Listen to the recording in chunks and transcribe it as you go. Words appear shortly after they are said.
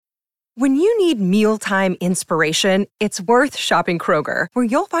When you need mealtime inspiration, it's worth shopping Kroger, where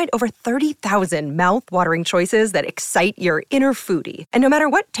you'll find over 30,000 mouth-watering choices that excite your inner foodie. And no matter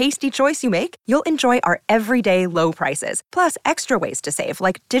what tasty choice you make, you'll enjoy our everyday low prices, plus extra ways to save,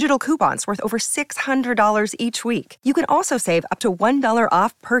 like digital coupons worth over $600 each week. You can also save up to $1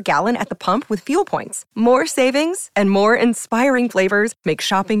 off per gallon at the pump with fuel points. More savings and more inspiring flavors make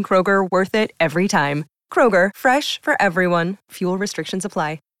shopping Kroger worth it every time. Kroger, fresh for everyone. Fuel restrictions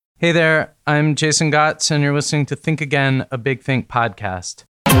apply. Hey there, I'm Jason Gotts, and you're listening to Think Again, a Big Think podcast.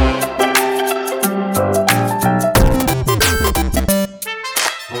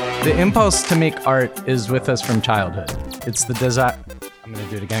 The impulse to make art is with us from childhood. It's the desire... I'm going to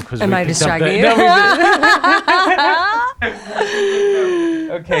do it again. Am I distracting you? No,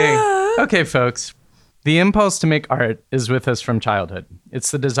 Okay, folks. The impulse to make art is with us from childhood. It's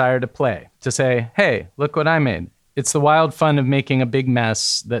the desire to play, to say, hey, look what I made. It's the wild fun of making a big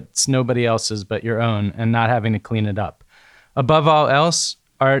mess that's nobody else's but your own and not having to clean it up. Above all else,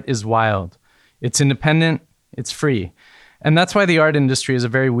 art is wild. It's independent, it's free. And that's why the art industry is a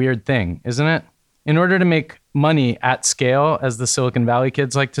very weird thing, isn't it? In order to make money at scale, as the Silicon Valley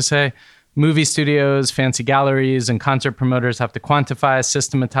kids like to say, movie studios, fancy galleries, and concert promoters have to quantify,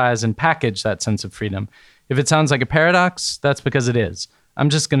 systematize, and package that sense of freedom. If it sounds like a paradox, that's because it is. I'm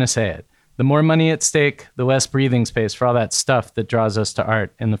just going to say it. The more money at stake, the less breathing space for all that stuff that draws us to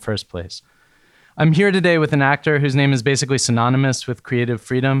art in the first place. I'm here today with an actor whose name is basically synonymous with creative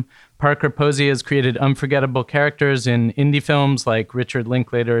freedom. Parker Posey has created unforgettable characters in indie films like Richard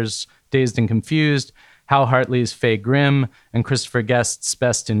Linklater's Dazed and Confused, Hal Hartley's Faye Grimm, and Christopher Guest's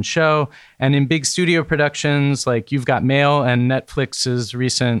Best in Show, and in big studio productions like You've Got Mail and Netflix's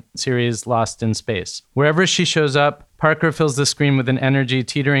recent series Lost in Space. Wherever she shows up, Parker fills the screen with an energy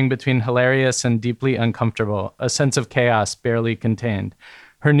teetering between hilarious and deeply uncomfortable, a sense of chaos barely contained.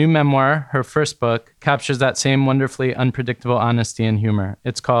 Her new memoir, her first book, captures that same wonderfully unpredictable honesty and humor.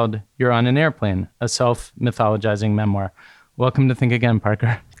 It's called You're on an Airplane, a self-mythologizing memoir. Welcome to Think Again,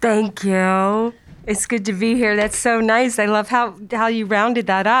 Parker. Thank you. It's good to be here. That's so nice. I love how you rounded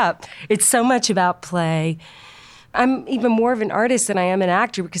that up. It's so much about play. I'm even more of an artist than I am an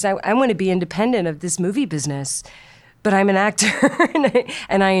actor because I want to be independent of this movie business. But I'm an actor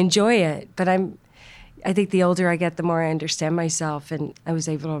and I enjoy it. But I think the older I get, the more I understand myself, and I was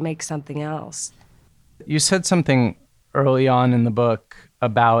able to make something else. You said something early on in the book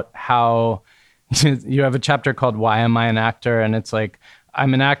about how you have a chapter called Why Am I an Actor? And it's like,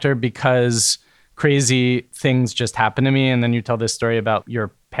 I'm an actor because crazy things just happen to me. And then you tell this story about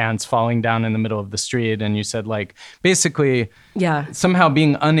your pants falling down in the middle of the street. And you said, like, basically, somehow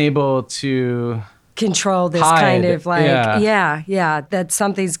being unable to control this hide. Kind of like, that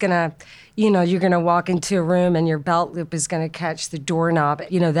something's gonna, you're gonna walk into a room and your belt loop is gonna catch the doorknob,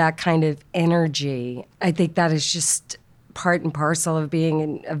 that kind of energy. I think that is just part and parcel of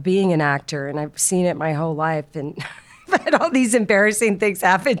being an actor. And I've seen it my whole life. And I've had all these embarrassing things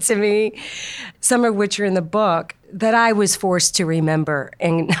happen to me, some of which are in the book, that I was forced to remember.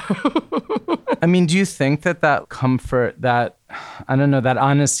 And I mean, do you think that comfort, that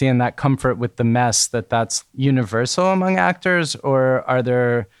honesty and that comfort with the mess, that's universal among actors? Or are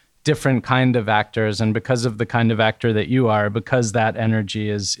there different kind of actors? And because of the kind of actor that you are, because that energy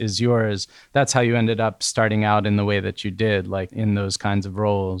is yours, that's how you ended up starting out in the way that you did, like in those kinds of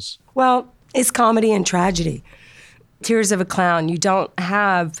roles? Well, it's comedy and tragedy. Tears of a Clown. You don't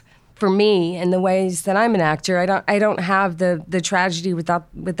have, for me, in the ways that I'm an actor, I don't have the tragedy without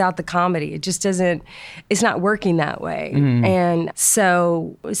the comedy. It just doesn't, it's not working that way. Mm. And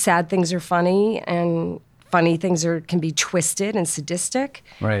so sad things are funny, and funny things can be twisted and sadistic.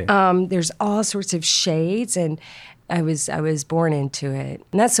 Right. There's all sorts of shades, and I was born into it.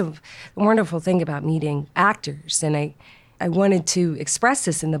 And that's a wonderful thing about meeting actors. And I wanted to express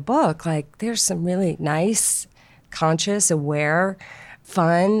this in the book. Like, there's some really nice, conscious, aware,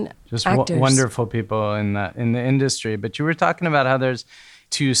 fun just actors. Wonderful people in the industry. But you were talking about how there's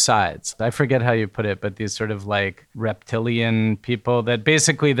two sides. I forget how you put it, but these sort of like reptilian people that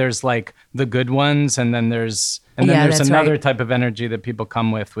basically there's like the good ones, and then there's another type of energy that people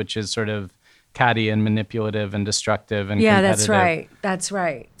come with, which is sort of catty and manipulative and destructive and competitive. That's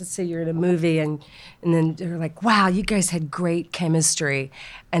right. Let's say you're in a movie and then they're like, wow, you guys had great chemistry.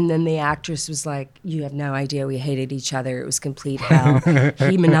 And then the actress was like, you have no idea, we hated each other. It was complete hell.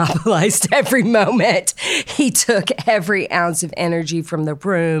 He monopolized every moment. He took every ounce of energy from the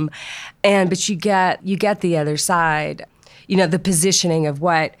room. But you get the other side, the positioning of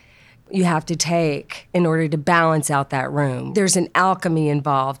what you have to take in order to balance out that room. There's an alchemy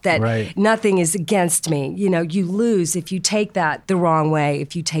involved that nothing is against me. You lose if you take that the wrong way,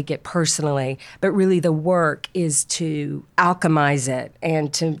 if you take it personally. But really the work is to alchemize it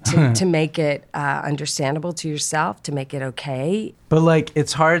and to make it understandable to yourself, to make it okay. But like,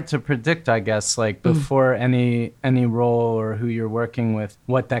 it's hard to predict, I guess, like before any role or who you're working with,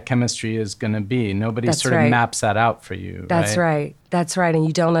 what that chemistry is going to be. Nobody That's sort right. of maps that out for you. That's right. That's right. And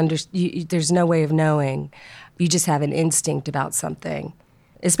you don't there's no way of knowing. You just have an instinct about something,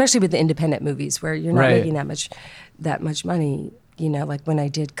 especially with the independent movies where you're not making that much money. Like when I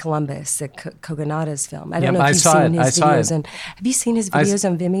did Columbus, the Kogonada's film. I don't know if you've seen his videos. Have you seen his videos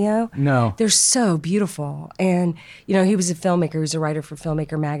on Vimeo? No. They're so beautiful. And, he was a filmmaker. He was a writer for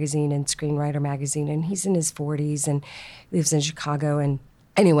Filmmaker Magazine and Screenwriter Magazine. And he's in his 40s and lives in Chicago. And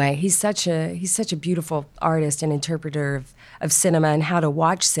anyway, he's such a beautiful artist and interpreter of cinema and how to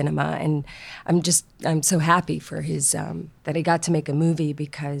watch cinema. And I'm so happy for his that he got to make a movie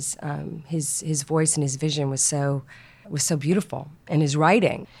because his voice and his vision was so beautiful, and his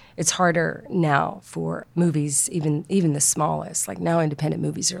writing. It's harder now for movies, even the smallest. Like now, independent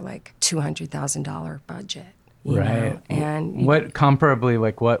movies are like $200,000 budget. You know? And what comparably,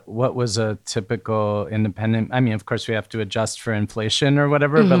 like what was a typical independent? I mean, of course, we have to adjust for inflation or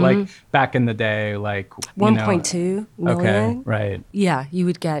whatever, but like back in the day, like 1.2 million. Okay, right. Yeah, you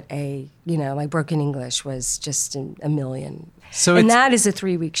would get like Broken English was just a million. So and that is a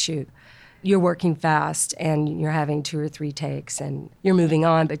 3-week shoot. You're working fast and you're having 2 or 3 takes and you're moving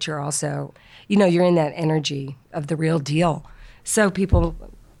on, but you're also, you're in that energy of the real deal. So people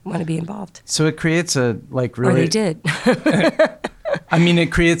want to be involved. So it creates a really... Or they did. I mean,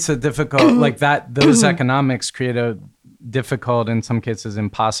 it creates a difficult, like that, those economics create a difficult, in some cases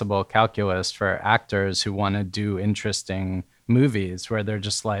impossible calculus for actors who want to do interesting movies where they're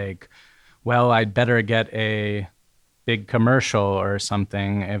just like, well, I'd better get a big commercial or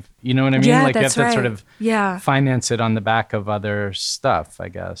something, if you know what I mean. Yeah, like you have that's to right. sort of finance it on the back of other stuff, I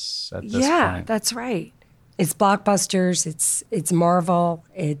guess, at this point. Yeah, that's right. It's blockbusters, it's Marvel,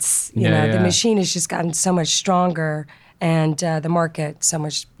 it's the machine has just gotten so much stronger and the market so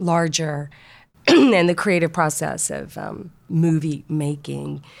much larger and the creative process of movie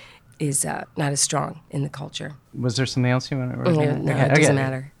making is not as strong in the culture. Was there something else you want to... No, it doesn't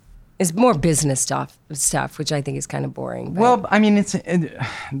matter. It's more business stuff, which I think is kind of boring. But. Well, I mean,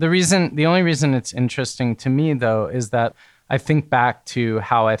 the only reason it's interesting to me, though, is that I think back to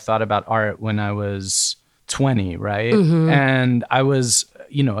how I thought about art when I was 20, right? And I was,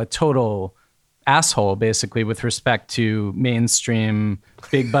 a total asshole, basically, with respect to mainstream,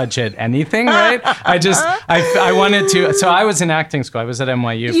 big budget anything, right? I wanted to, so I was in acting school. I was at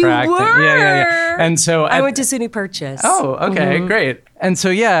NYU for acting. Were? Yeah. And so I went to SUNY Purchase. Oh, okay, great. And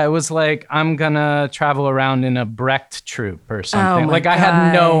so, it was like, I'm gonna travel around in a Brecht troupe or something. Oh my I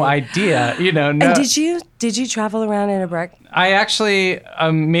had no idea, No. And did you travel around in a Brecht? I actually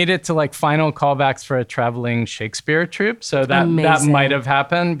made it to like final callbacks for a traveling Shakespeare troupe. So that might have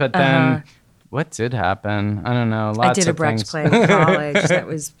happened, but then what did happen? I don't know. I did a Brecht things. play in college that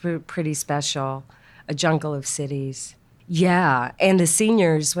was pretty special, A Jungle of Cities. Yeah, and the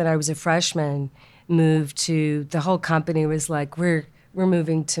seniors, when I was a freshman, moved to, the whole company was like, we're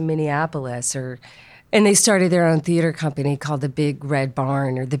moving to Minneapolis, and they started their own theater company called the Big Red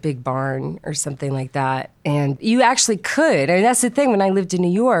Barn or the Big Barn or something like that. And you actually could. I mean, that's the thing. When I lived in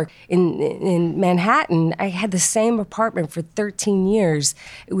New York, in Manhattan, I had the same apartment for 13 years.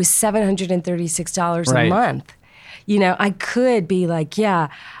 It was $736 a month. I could be like, I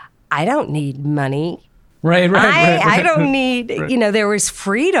don't need money. Right. I don't need, there was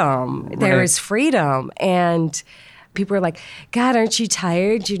freedom. There was freedom. And people are like, God, aren't you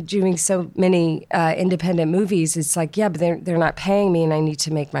tired? You're doing so many independent movies. It's like, yeah, but they're not paying me and I need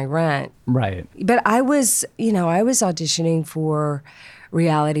to make my rent. Right. But I was auditioning for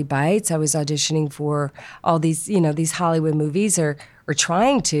Reality Bites. I was auditioning for all these, these Hollywood movies or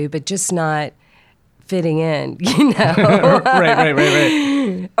trying to, but just not fitting in,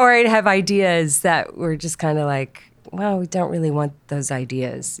 Right. Or I'd have ideas that were just kind of like, well, we don't really want those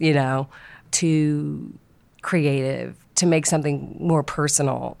ideas, too creative, to make something more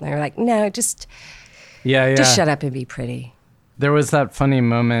personal. And they're like, no, just shut up and be pretty. There was that funny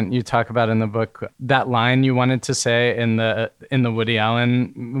moment you talk about in the book, that line you wanted to say in the Woody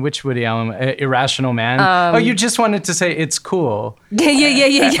Allen, which Woody Allen, Irrational Man. You just wanted to say it's cool. Yeah.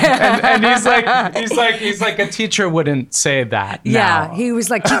 And he's like a teacher wouldn't say that. Yeah, now. he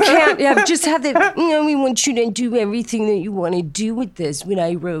was like, you can't just have that. We want you to do everything that you want to do with this. What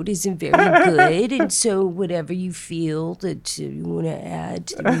I wrote isn't very good, and so whatever you feel that you want to add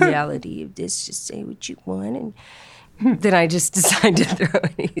to the reality of this, just say what you want and. Then I just decided to throw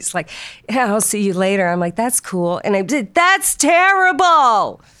it. He's like, yeah, I'll see you later. I'm like, that's cool. And I did, that's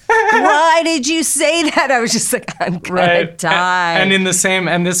terrible. Why did you say that? I was just like, I'm going to die. And in the same,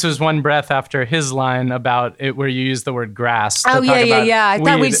 and this was one breath after his line about it where you use the word grass. Oh, yeah. I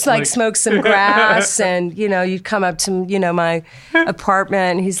thought we'd like smoke some grass and, you'd come up to, my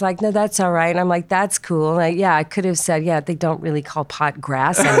apartment. And he's like, no, that's all right. And I'm like, that's cool. And I could have said, they don't really call pot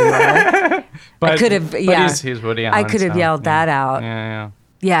grass anymore. But, I could have, but he's Woody Allen. I could have yelled that out.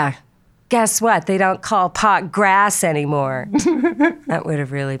 Yeah. Guess what? They don't call pot grass anymore. That would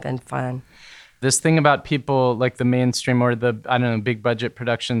have really been fun. This thing about people like the mainstream or the, big budget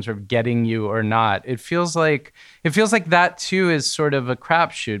productions are getting you or not. It feels like that too is sort of a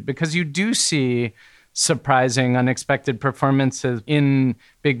crapshoot because you do see surprising, unexpected performances in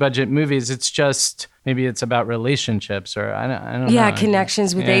big budget movies. It's just maybe it's about relationships or I don't know. Yeah,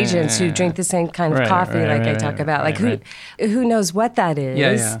 connections with agents who drink the same kind of coffee I talk about. Who knows what that is?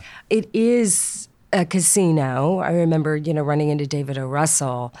 Yeah. It is a casino. I remember, running into David O.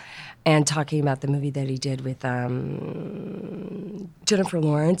 Russell and talking about the movie that he did with Jennifer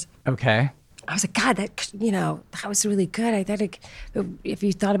Lawrence. Okay. I was like, God, that was really good. I thought if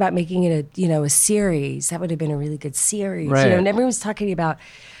you thought about making it a series, that would have been a really good series. Right. And everyone was talking about,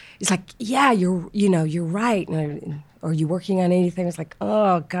 it's like, yeah, you're right. Are you working on anything? It's like,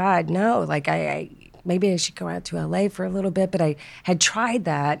 oh God, no. Like maybe I should go out to LA for a little bit, but I had tried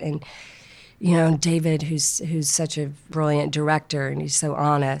that. And, David, who's such a brilliant director and he's so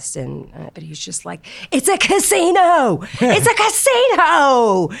honest, but he's just like, it's a casino! It's a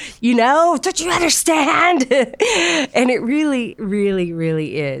casino! Don't you understand? And it really, really,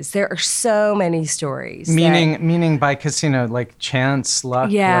 really is. There are so many stories. Meaning by casino, like chance,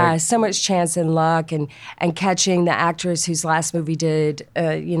 luck? Yeah, so much chance and luck and catching the actress whose last movie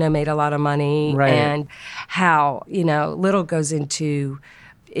made a lot of money. Right. And how, little goes into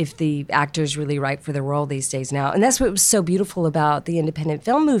if the actor's really right for the role these days now. And that's what was so beautiful about the independent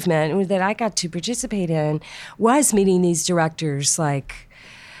film movement that I got to participate in, was meeting these directors like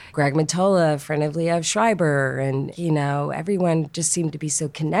Greg Mottola, a friend of Liev Schreiber, and, everyone just seemed to be so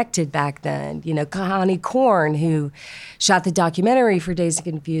connected back then. Kahani Korn, who shot the documentary for Dazed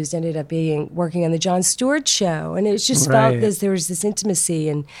and Confused, ended up working on the Jon Stewart show. And it just felt as there was this intimacy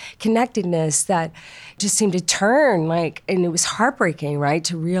and connectedness that just seemed to turn, and it was heartbreaking, right,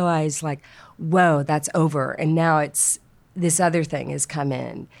 to realize, whoa, that's over. And now it's this other thing has come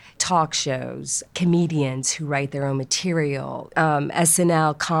in. Talk shows, comedians who write their own material,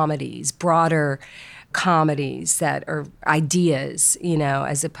 SNL comedies, broader comedies that are ideas,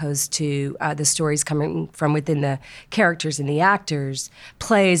 as opposed to the stories coming from within the characters and the actors,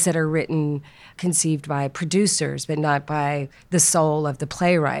 plays that are written, conceived by producers, but not by the soul of the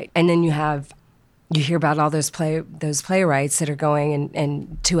playwright. And then you hear about all those playwrights that are going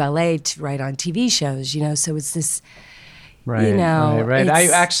and to LA to write on TV shows, so it's this... Right.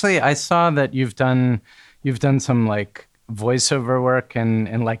 I saw that you've done some voiceover work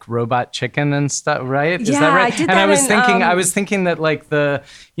and Robot Chicken and stuff, right? Is that right? I did and that I was thinking that a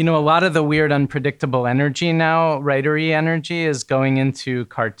lot of the weird unpredictable energy now, writery energy, is going into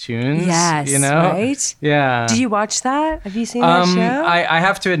cartoons. Yes, right? Yeah. Do you watch that? Have you seen that show? I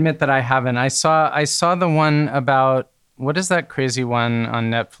have to admit that I haven't. I saw the one about, what is that crazy one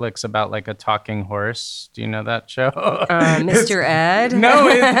on Netflix about a talking horse? Do you know that show? Mr. Ed? No,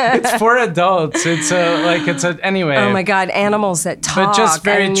 it's for adults. Anyway. Oh my God, animals that talk. But just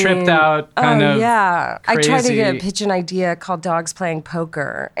very tripped out kind of. Yeah. Crazy. I tried to pitch an idea called Dogs Playing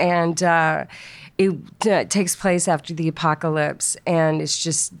Poker, and it takes place after the apocalypse, and it's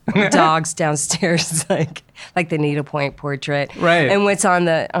just dogs downstairs, like the needlepoint portrait. Right. And what's on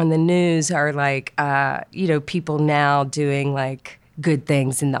the news are people now doing good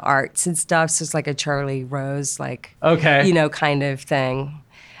things in the arts and stuff. So it's like a Charlie Rose, okay, kind of thing.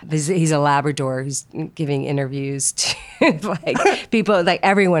 He's a Labrador who's giving interviews to people.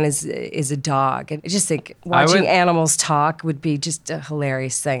 Everyone is a dog, and I just think watching animals talk would be just a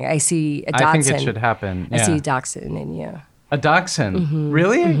hilarious thing. I see a dachshund. I think it should happen. Yeah. I see a dachshund in you. A dachshund?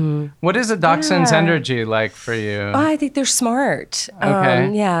 Really? What is a dachshund's energy like for you? Oh, I think they're smart.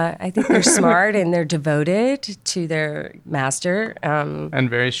 Okay. Yeah, I think they're smart and they're devoted to their master. And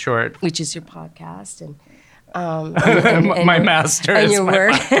very short. Which is your podcast. And my master and is your my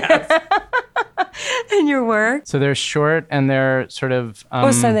work. podcast. And your work. So they're short and they're sort of...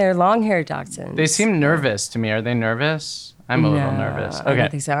 so they're long-haired dachshunds. They seem nervous to me. Are they nervous? I'm a little nervous. Okay. I don't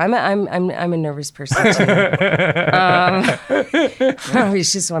think so. I'm a nervous person too. I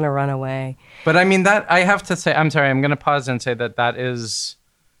always just want to run away. But I mean, that, I have to say, I'm sorry, I'm going to pause and say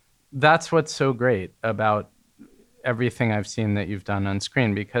that's what's so great about everything I've seen that you've done on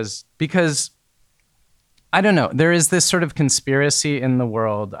screen, because I don't know, there is this sort of conspiracy in the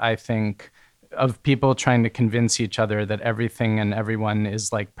world, I think, of people trying to convince each other that everything and everyone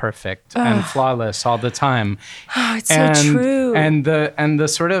is like perfect and flawless all the time. Oh, it's so true. And the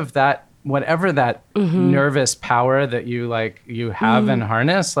sort of that, whatever that nervous power that you have and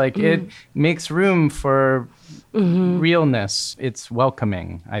harness, it makes room for realness. It's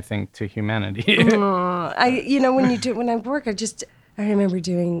welcoming, I think, to humanity. When I work, I remember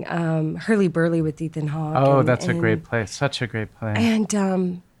doing Hurly Burly with Ethan Hawke. Oh, that's a great play. Such a great play.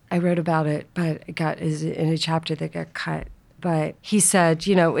 And I wrote about it, but is in a chapter that got cut. But he said,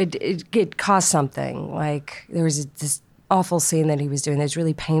 it cost something. Like there was this awful scene that he was doing that's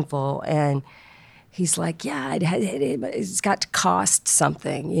really painful, and he's like, yeah, it's got to cost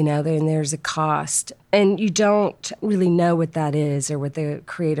something, and there's a cost. And you don't really know what that is or what the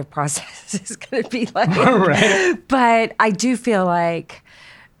creative process is going to be like. Right. But I do feel like,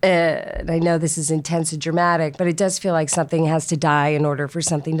 and I know this is intense and dramatic, but it does feel like something has to die in order for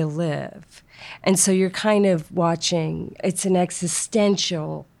something to live. And so you're kind of watching, it's an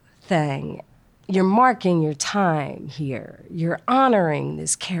existential thing. You're marking your time here. You're honoring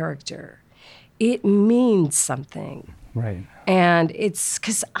this character. It means something. Right. And it's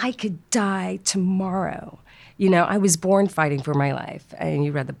because I could die tomorrow. I was born fighting for my life, and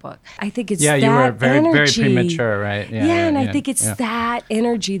you read the book. I think it's that energy. Yeah, you were very premature, right? Yeah, I think it's that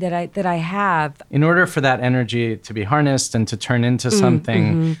energy that I have. In order for that energy to be harnessed and to turn into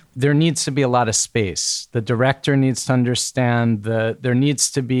something, there needs to be a lot of space. The director needs to understand there needs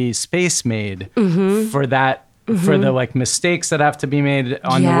to be space made for that, for the mistakes that have to be made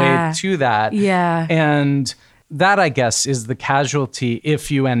on the way to that. Yeah. And that, I guess, is the casualty if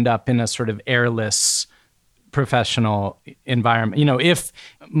you end up in a sort of airless professional environment. If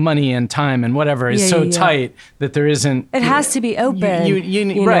money and time and whatever is tight that there isn't... It has to be open,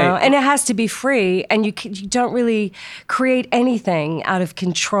 you right. know? And it has to be free, and you don't really create anything out of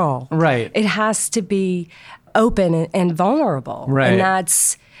control. Right. It has to be open and vulnerable. Right. And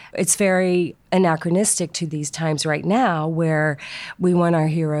it's very anachronistic to these times right now, where we want our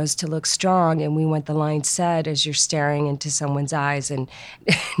heroes to look strong, and we want the line said as you're staring into someone's eyes and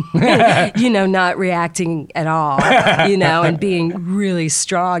not reacting at all, and being really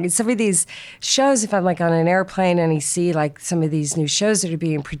strong. And some of these shows, if I'm on an airplane and I see some of these new shows that are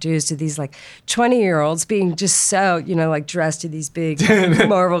being produced of these 20-year-olds being just so dressed in these big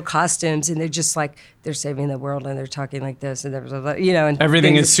Marvel costumes, and they're just they're saving the world, and they're talking like this, and and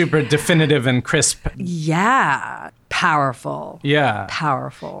everything is super definitive and crisp. Yeah. Powerful. Yeah.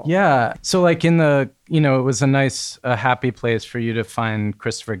 Powerful. Yeah. So in the, it was a happy place for you to find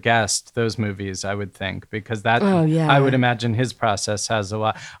Christopher Guest, those movies, I would think, because that, I would imagine his process has a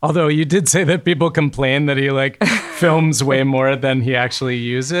lot. Although you did say that people complain that he films way more than he actually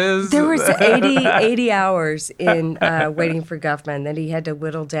uses. There was 80 hours in Waiting for Guffman that he had to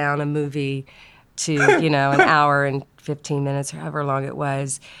whittle down a movie to, an hour and 15 minutes or however long it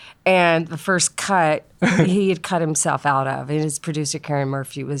was. And the first cut, he had cut himself out of. And his producer, Karen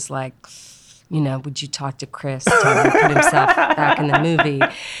Murphy, was like, would you talk to Chris to put himself back in the movie?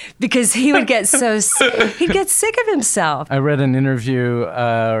 Because he would get he'd get sick of himself. I read an interview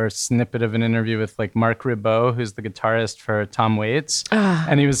or a snippet of an interview with Mark Ribot, who's the guitarist for Tom Waits.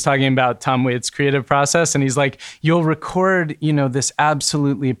 And he was talking about Tom Waits' creative process. And he's like, you'll record, this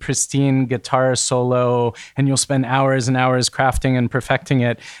absolutely pristine guitar solo, and you'll spend hours and hours crafting and perfecting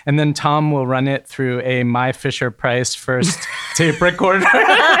it. And then Tom will run it through a My Fisher-Price first tape recorder.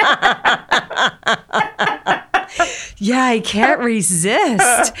 Yeah, I can't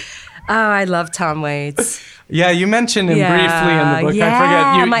resist. Oh, I love Tom Waits. Yeah, you mentioned him briefly in the book.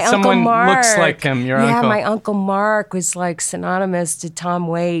 I forget. My someone Uncle Mark looks like him, your uncle. Yeah, my Uncle Mark was synonymous to Tom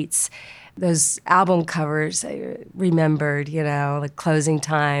Waits. Those album covers I remembered, Closing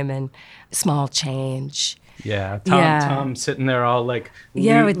Time and Small Change. Yeah, Tom sitting there all with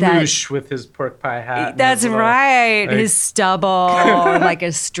that, with his pork pie hat. That's right. His stubble, like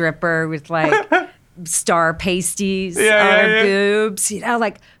a stripper with star pasties on our boobs. You know,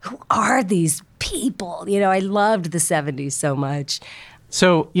 like, who are these people? You know, I loved the 70s so much.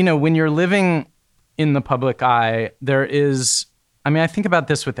 So, you know, when you're living in the public eye, there is, I mean, I think about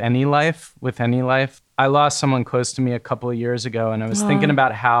this with any life. I lost someone close to me a couple of years ago, and I was thinking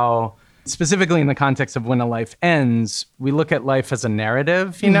about how, specifically in the context of when a life ends, we look at life as a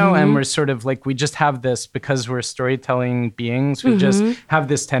narrative, you know, and we're sort of like, we just have this, because we're storytelling beings, we just have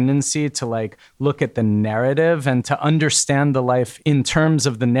this tendency to like look at the narrative and to understand the life in terms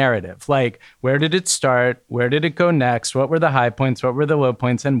of the narrative. Like, where did it start? Where did it go next? What were the high points? What were the low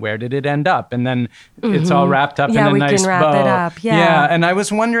points? And where did it end up? And then it's all wrapped up in a nice bow. Yeah, we can wrap it up. Yeah. And I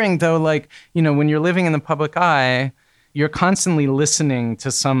was wondering though, like, you know, when you're living in the public eye, you're constantly listening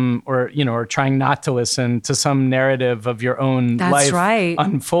to some, or trying not to listen to some narrative of your own life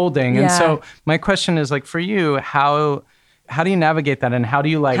unfolding. Yeah. And so my question is, like, for you, how do you navigate that, and how do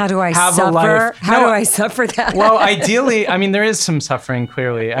you like have suffer? A life? How do I suffer that? Well, ideally, I mean, there is some suffering.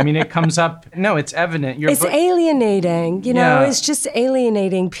 Clearly, I mean, it comes up. No, it's evident. It's alienating. You know, it's just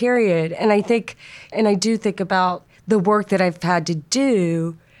alienating. Period. And I do think about the work that I've had to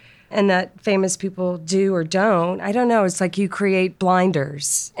do, and that famous people do or don't. I don't know. It's like you create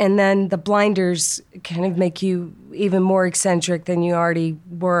blinders, and then the blinders kind of make you even more eccentric than you already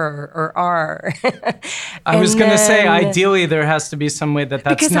were or are. I was going to say, ideally, there has to be some way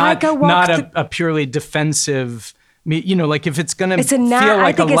that's not a purely defensive. You know, like if it's going to feel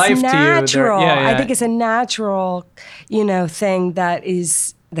like a life to you. I think it's a natural, you know, thing that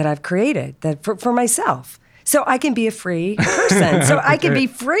I've created for myself. So I can be a free person. So I can be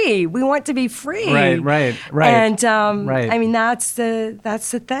free. We want to be free. Right. And I mean, that's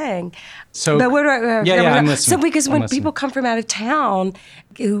the thing. So, but what I'm listening. So because when people come from out of town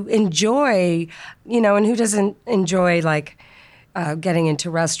who enjoy, you know, and who doesn't enjoy like getting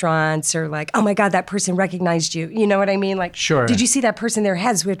into restaurants or like, oh my God, that person recognized you. You know what I mean? Like, sure. Did you see that person? Their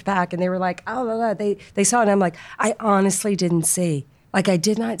heads whipped back and they were like, oh, they saw it. And I'm like, I honestly didn't see. Like, I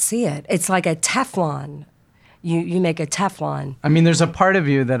did not see it. It's like a Teflon. You make a Teflon. I mean, there's a part of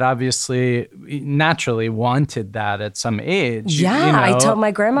you that obviously naturally wanted that at some age. Yeah, you know? I told my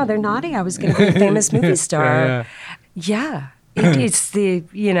grandmother Naughty I was going to be a famous movie star. Yeah. It's the,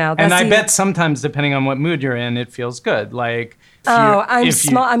 you know. And I bet sometimes, depending on what mood you're in, it feels good. Like, I'm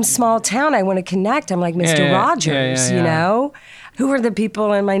small town. I want to connect. I'm like Mr. Rogers, you know. Who are the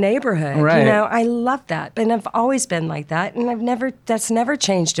people in my neighborhood? Right. You know, I love that. And I've always been like that. And that's never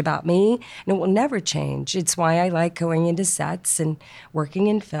changed about me. And it will never change. It's why I like going into sets and working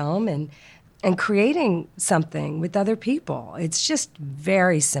in film and creating something with other people. It's just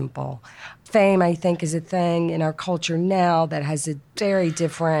very simple. Fame, I think, is a thing in our culture now that has a very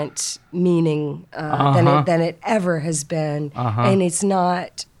different meaning than it ever has been. And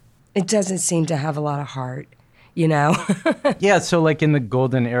it doesn't seem to have a lot of heart. You know? Yeah, so like in the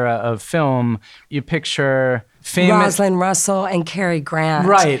golden era of film, you picture famous... Rosalind Russell and Cary Grant.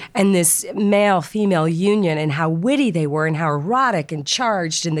 Right. And this male-female union and how witty they were and how erotic and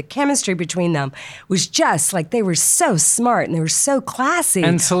charged, and the chemistry between them was just like they were so smart and they were so classy.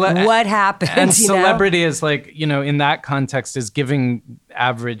 And what happened? And celebrity is like, you know, in that context is giving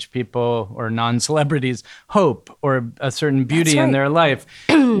average people or non-celebrities hope or a certain beauty in their life.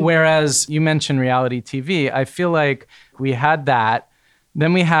 Whereas you mentioned reality TV, I feel like we had that.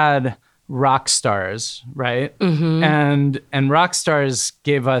 Then we had rock stars, right? And rock stars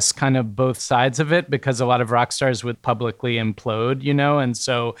gave us kind of both sides of it, because a lot of rock stars would publicly implode, you know? And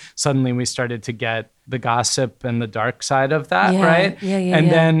so suddenly we started to get the gossip and the dark side of that, right?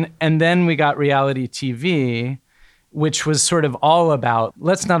 And then we got reality TV, which was sort of all about,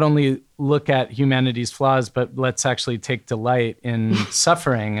 let's not only look at humanity's flaws, but let's actually take delight in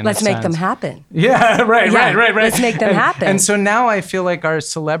suffering. Let's make them happen. Yeah, right. Let's make them happen. And so now I feel like our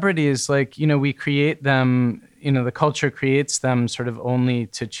celebrities, like, you know, we create them, you know, the culture creates them sort of only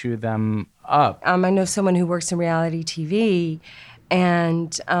to chew them up. I know someone who works in reality TV,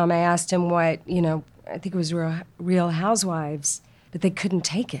 and I asked him what, you know, I think it was Real Housewives, but they couldn't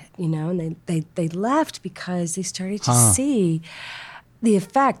take it, you know, and they left because they started to see the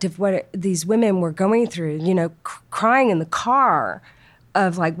effect of what these women were going through, you know, crying in the car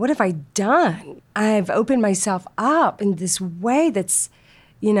of like, what have I done? I've opened myself up in this way that's,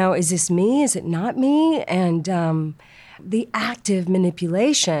 you know, is this me? Is it not me? And the active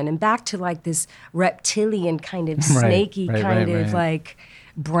manipulation, and back to like this reptilian kind of snaky like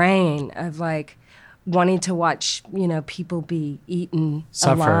brain of like, wanting to watch, you know, people be eaten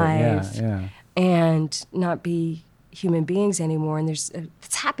alive and not be human beings anymore. And it's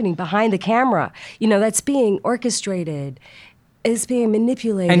happening behind the camera. You know, that's being orchestrated. is being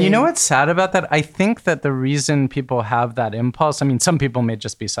manipulated. And you know what's sad about that? I think that the reason people have that impulse, I mean, some people may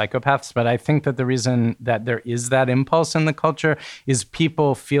just be psychopaths, but I think that the reason that there is that impulse in the culture is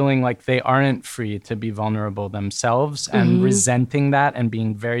people feeling like they aren't free to be vulnerable themselves and resenting that and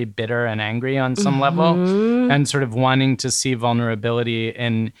being very bitter and angry on some level and sort of wanting to see vulnerability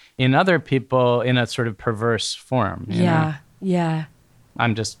in other people in a sort of perverse form. You know? Yeah.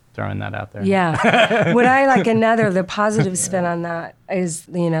 I'm just throwing that out there. Yeah. What I like the positive spin on that is,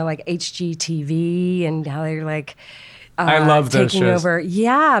 like HGTV and how they're like I love those taking shows. over.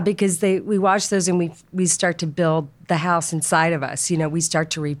 Yeah, because we watch those and we start to build the house inside of us. We start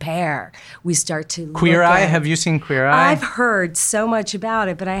to repair. We start to Queer Eye. Have you seen Queer Eye? I've heard so much about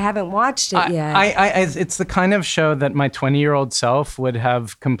it, but I haven't watched it yet. It's the kind of show that my 20-year-old self would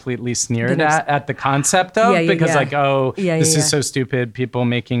have completely sneered at the concept of because this is so stupid. People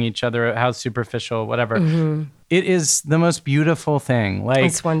making each other, how superficial, whatever. It is the most beautiful thing. Like,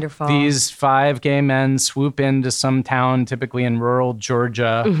 it's wonderful. These 5 gay men swoop into some town, typically in rural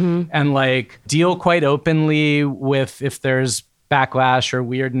Georgia, and like deal quite openly with if there's backlash or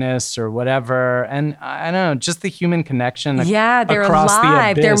weirdness or whatever. And I don't know, just the human connection they're across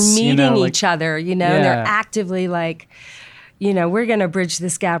alive. the abyss. They're meeting each other, and they're actively like, we're going to bridge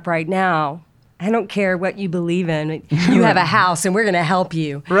this gap right now. I don't care what you believe in. You have a house and we're going to help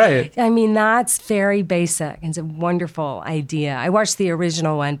you. Right. I mean, that's very basic. It's a wonderful idea. I watched the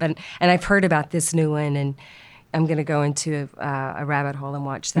original one, and I've heard about this new one, and I'm going to go into a rabbit hole and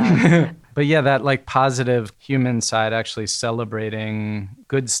watch that. But yeah, that like positive human side, actually celebrating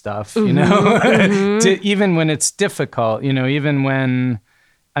good stuff, even when it's difficult, even when,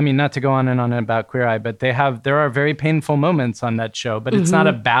 I mean, not to go on and on about Queer Eye, but there are very painful moments on that show, but it's not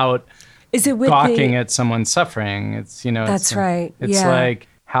about gawking at someone's suffering. It's, that's right. It's like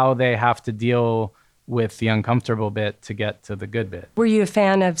how they have to deal with the uncomfortable bit to get to the good bit. Were you a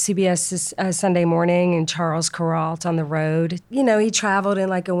fan of CBS Sunday Morning and Charles Kuralt on the road? He traveled in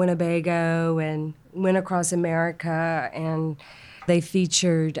like a Winnebago and went across America, and they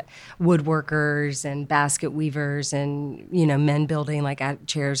featured woodworkers and basket weavers and, men building like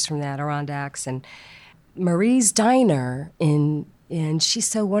chairs from the Adirondacks, and Marie's Diner and she's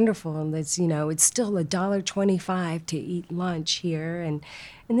so wonderful. And it's, it's still $1.25 to eat lunch here. And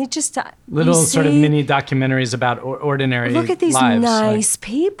they just little sort of mini documentaries about ordinary lives. Look at these nice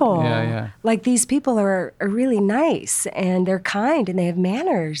people. Yeah. Like, these people are really nice, and they're kind, and they have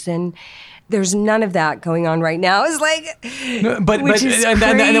manners, and there's none of that going on right now. It's like, which is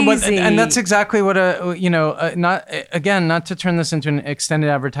crazy. And that's exactly what not to turn this into an extended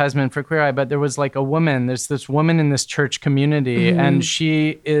advertisement for Queer Eye, but there was like there's this woman in this church community, and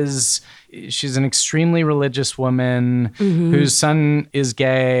she's an extremely religious woman whose son is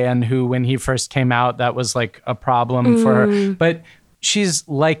gay, and who, when he first came out, that was like a problem for her. But she's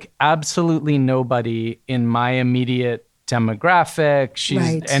like absolutely nobody in my immediate demographic.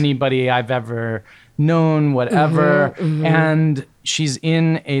 She's anybody I've ever known, whatever. And she's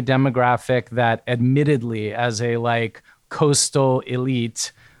in a demographic that, admittedly, as a like coastal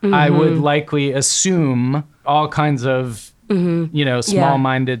elite, I would likely assume all kinds of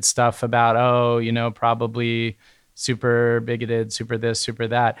small-minded stuff about, probably super bigoted, super this, super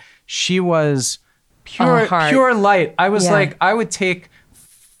that. She was pure light. I was like, I would take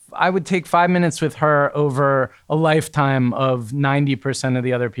 5 minutes with her over a lifetime of 90% of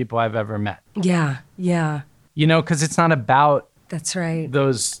the other people I've ever met. Yeah. Because it's not about that's right.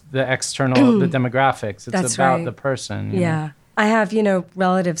 the external, the demographics. It's about the person. Yeah. I have,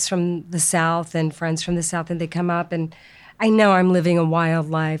 relatives from the South and friends from the South, and they come up, and I know I'm living a wild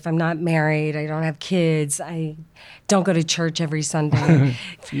life. I'm not married. I don't have kids. I don't go to church every Sunday.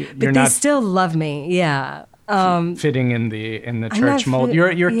 But they still love me. Yeah. Fitting in the church mold.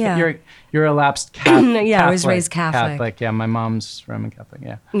 You're a lapsed Catholic. Yeah, I was raised Catholic. Yeah, my mom's Roman Catholic.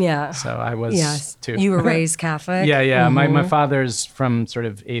 Yeah. Yeah. So I was too. You were raised Catholic? Yeah. My father's from sort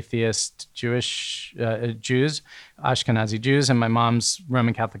of atheist Jewish Jews, Ashkenazi Jews, and my mom's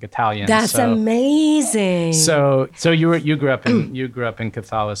Roman Catholic Italian. That's amazing. So you grew up in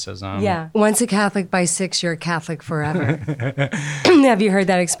Catholicism. Yeah. Once a Catholic, by 6, you're a Catholic forever. Have you heard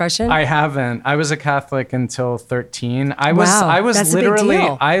that expression? I haven't. I was a Catholic until 13. I was that's literally. A big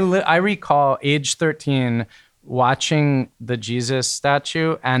deal. I recall age 13 watching the Jesus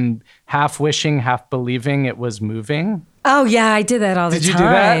statue and half wishing, half believing it was moving. Oh, yeah, I did that all the time. Did you do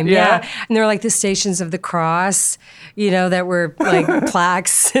that? Yeah. And there were like the Stations of the Cross, that were like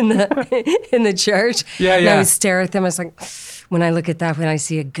plaques in the church. Yeah. And I would stare at them. I was like, when I look at that, when I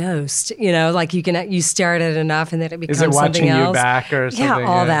see a ghost, like you stare at it enough and then it becomes something else. Is it watching you back or something? Yeah,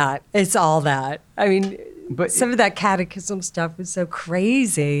 all that. It's all that. I mean, But some of that catechism stuff was so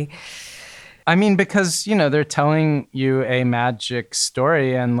crazy. I mean, because, they're telling you a magic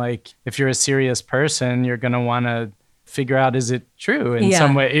story, and like, if you're a serious person, you're going to want to figure out, is it true in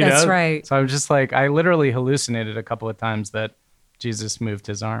some way? That's right. So I'm just like, I literally hallucinated a couple of times that Jesus moved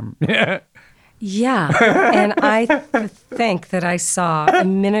his arm. Yeah. And I think that I saw a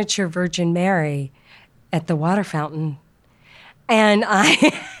miniature Virgin Mary at the water fountain. And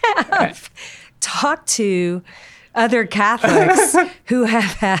I have talked to other Catholics who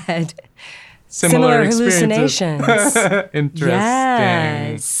have had similar hallucinations. Interesting.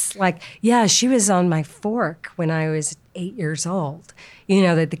 Yes. Like, she was on my fork when I was 8 years old.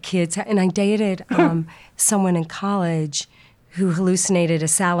 That the kids, and I dated someone in college who hallucinated a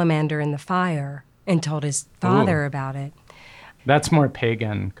salamander in the fire and told his father about it. That's more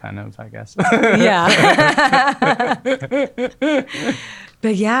pagan, kind of, I guess. Yeah.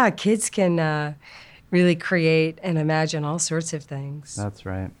 But kids can really create and imagine all sorts of things. That's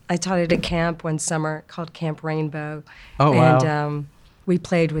right. I taught at a camp one summer called Camp Rainbow. Oh, wow. And we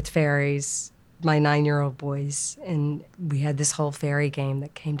played with fairies, my 9-year-old boys, and we had this whole fairy game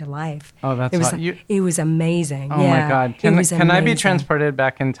that came to life. Oh, that's it was amazing. Oh, my God. Can I be amazing. transported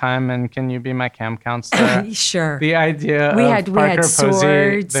back in time, and can you be my camp counselor? Sure. The idea we of had Parker Posey,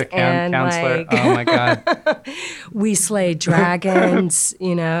 swords the camp and counselor. Oh, my God. We slayed dragons,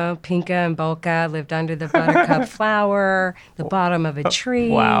 Pinka and Bolka lived under the buttercup flower, the bottom of a tree.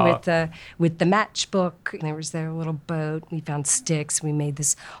 Wow. with the matchbook. There was their little boat. We found sticks. We made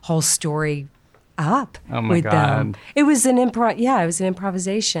this whole story up with them. It was an it was an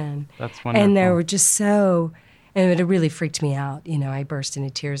improvisation. That's wonderful. And they were just and it really freaked me out. I burst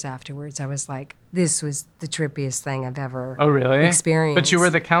into tears afterwards. I was like, this was the trippiest thing I've ever experienced. But you were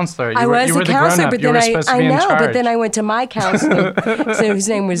the counselor. I was the counselor, but then but then I went to my counselor, whose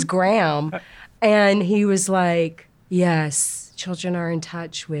name was Graham, and he was like, yes, children are in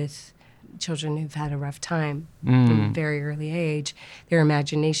touch with children who've had a rough time from a very early age. Their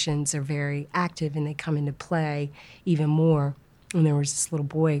imaginations are very active, and they come into play even more. And there was this little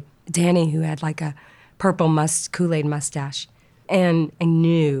boy, Danny, who had like a purple Kool-Aid mustache. And I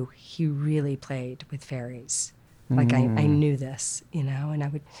knew he really played with fairies. Like I knew this, and I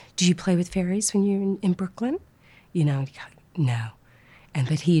would, did you play with fairies when you were in Brooklyn? No.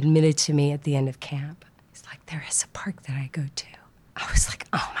 But he admitted to me at the end of camp, he's like, there is a park that I go to. I was like,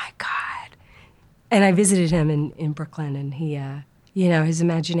 oh my God. And I visited him in Brooklyn, and he, his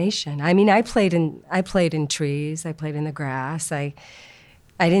imagination. I mean, I played in trees. I played in the grass. I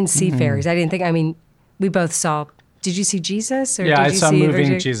didn't see fairies. I didn't think. I mean, we both saw. Did you see Jesus? Or did I you saw see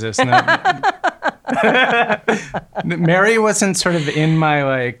moving Jesus. No. Mary wasn't sort of in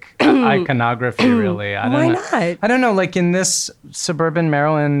my iconography, really. Why not? I don't know. Like in this suburban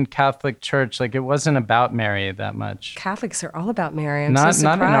Maryland Catholic church, like it wasn't about Mary that much. Catholics are all about Mary. I'm not so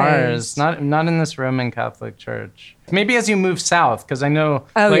surprised. Not in ours. Not in this Roman Catholic church. Maybe as you move south, because I know,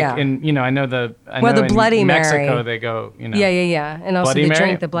 I know the Bloody Mexico Mary. They go, Yeah. And also Bloody they Mary?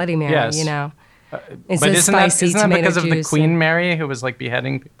 drink the Bloody Mary, Yes. It's but a isn't spicy that tomato because of the juice Queen Mary who was like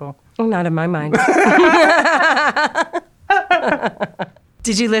beheading people? Oh, not in my mind.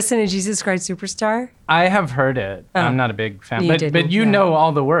 Did you listen to Jesus Christ Superstar? I have heard it. I'm not a big fan, but you yeah. know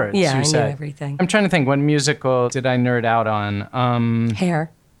all the words. Yeah, you I said. knew everything. I'm trying to think, what musical did I nerd out on?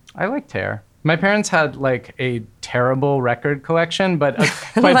 Hair. I liked Hair. My parents had like a terrible record collection, but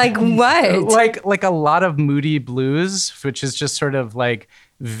like what? Like a lot of moody blues, which is just sort of like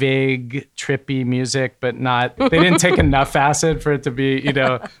vague, trippy music, but not. They didn't take enough acid for it to be,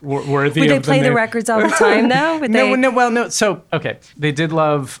 worthy. Would they of play the the records all the time though? No. So okay, they did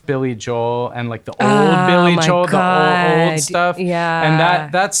love Billy Joel and like the old Billy Joel, the old stuff. Yeah,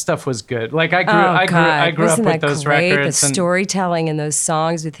 and that stuff was good. Like I grew up with those great? records. The storytelling in those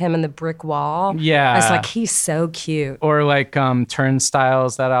songs with him and the brick wall. Yeah, I was like, he's so cute. Or like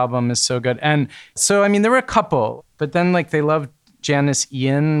Turnstiles, that album is so good. And so I mean, there were a couple, but then like they loved Janis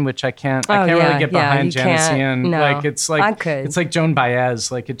Ian, which I can't really get behind Janis Ian. No, like it's like Joan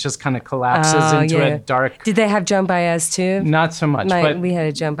Baez. Like it just kind of collapses into a dark. Did they have Joan Baez too? Not so much, but we had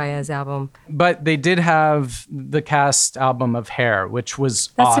a Joan Baez album. But they did have the cast album of Hair, which was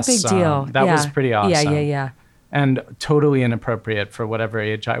That's awesome. a big deal. That was pretty awesome. Yeah. And totally inappropriate for whatever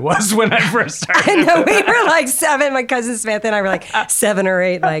age I was when I first started. I know, we were like 7. My cousin Samantha and I were like 7 or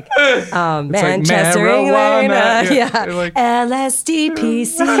 8, like Manchester, England. Like, LSD,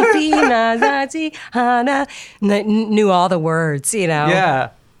 PCP, Nazi, Hana. Knew all the words, Yeah.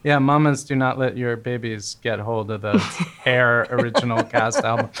 Yeah, mamas, do not let your babies get hold of the Hair original cast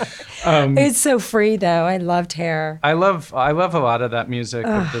album. It's so free, though. I loved Hair. I love a lot of that music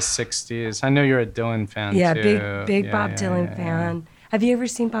of the 60s. I know you're a Dylan fan, Yeah, too. big Bob Dylan fan. Have you ever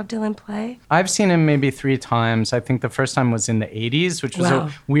seen Bob Dylan play? I've seen him maybe 3 times. I think the first time was in the 80s, which was Wow.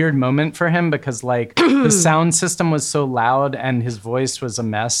 a weird moment for him because like the sound system was so loud and his voice was a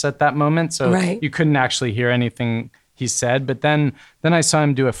mess at that moment. So Right. you couldn't actually hear anything he said. But then I saw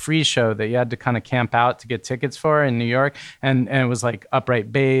him do a free show that you had to kind of camp out to get tickets for in New York. And it was like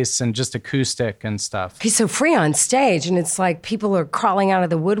upright bass and just acoustic and stuff. He's so free on stage, and it's like people are crawling out of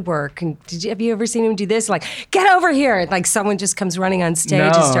the woodwork. And have you ever seen him do this? Like, get over here! Like someone just comes running on stage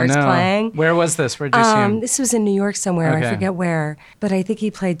and starts playing. Where was this? Where'd you see him? This was in New York somewhere. Okay. I forget where, but I think he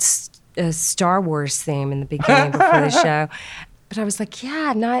played a Star Wars theme in the beginning before the show. But I was like,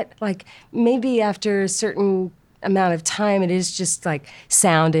 yeah, not like maybe after a certain amount of time, it is just like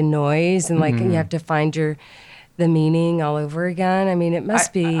sound and noise, and like you have to find the meaning all over again. I mean, it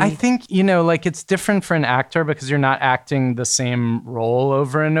must be. I think, like it's different for an actor because you're not acting the same role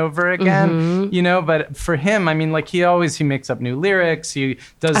over and over again, but for him, I mean, like he makes up new lyrics, he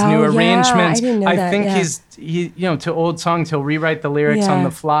does new arrangements. I didn't know that, think yeah. to old songs, he'll rewrite the lyrics on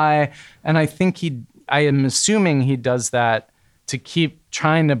the fly. And I think I am assuming he does that to keep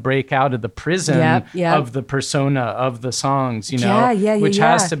trying to break out of the prison of the persona of the songs, which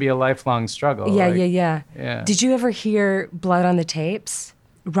has to be a lifelong struggle. Yeah. Did you ever hear Blood on the Tapes?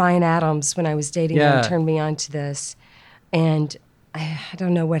 Ryan Adams, when I was dating him, turned me on to this. And I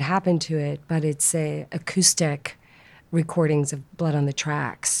don't know what happened to it, but it's acoustic recordings of Blood on the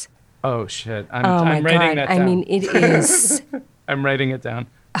Tracks. Oh, shit. Oh, I'm writing that down. I mean, it is... I'm writing it down.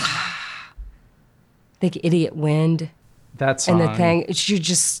 Like Idiot Wind. That song. And the thing, you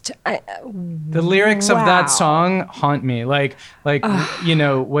just... the lyrics of that song haunt me. Like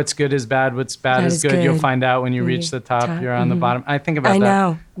what's good is bad, what's bad is good. You'll find out when you reach the top, you're on the bottom. I think about that.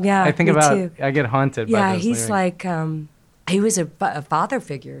 I know, yeah, I think me about, too. I get haunted by Yeah, those he's lyrics. like, he was a father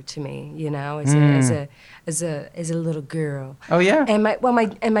figure to me, as a little girl. Oh, yeah? And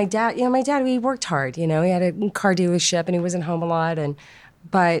my dad, he worked hard, he had a car dealership and he wasn't home a lot.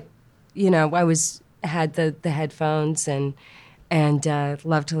 But I had the headphones and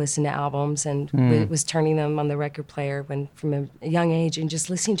loved to listen to albums and was turning them on the record player from a young age and just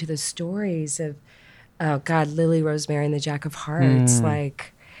listening to the stories of, oh God, Lily Rosemary and the Jack of Hearts.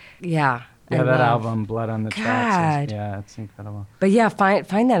 Like, yeah. Yeah, that album, Blood on the Tracks. Yeah, it's incredible. But yeah,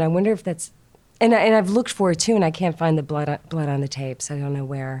 find that. I wonder if that's, and I've looked for it too, and I can't find the Blood on the Tapes. I don't know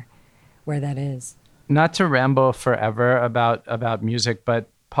where that is. Not to ramble forever about music, but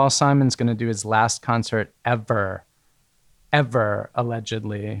Paul Simon's going to do his last concert ever,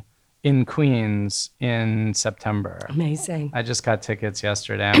 allegedly, in Queens in September. Amazing. I just got tickets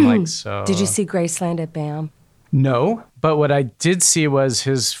yesterday. I'm like, so... Did you see Graceland at BAM? No, but what I did see was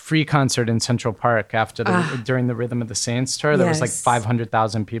his free concert in Central Park during the Rhythm of the Saints tour. There was like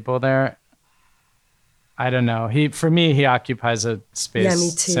 500,000 people there. I don't know. For me, he occupies a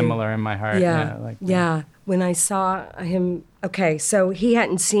space similar in my heart. Yeah. When I saw him, okay, so he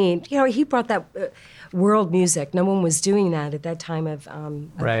hadn't seen, he brought that world music. No one was doing that at that time of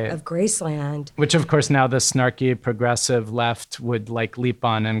Graceland. Which, of course, now the snarky progressive left would like leap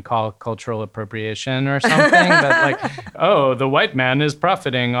on and call cultural appropriation or something. But the white man is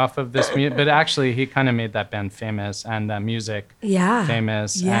profiting off of this music. But actually, he kind of made that band famous and that music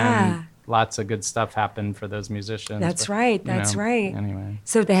famous. Yeah. And lots of good stuff happened for those musicians. That's right. Anyway.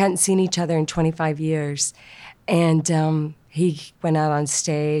 So they hadn't seen each other in 25 years. And he went out on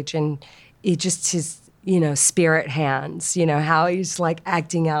stage and it just his, spirit hands, how he's like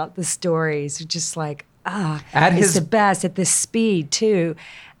acting out the stories. Just like, it's the best at this speed too.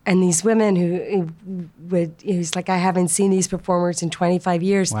 And these women who he's like, I haven't seen these performers in 25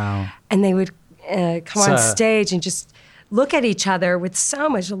 years. Wow. And they would come on stage and just look at each other with so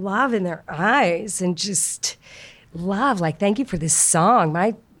much love in their eyes and just love, like, thank you for this song.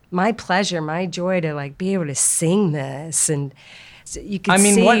 My pleasure, my joy to like be able to sing this. And so you can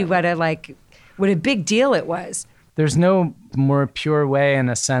see what a big deal it was. There's no more pure way in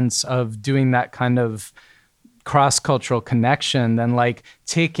a sense of doing that kind of cross-cultural connection than like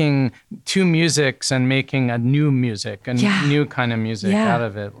taking two musics and making a new music, new kind of music out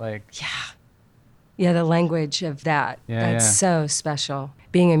of it. Yeah, the language of that. That's so special.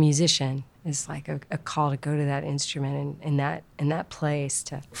 Being a musician is like a call to go to that instrument and in that place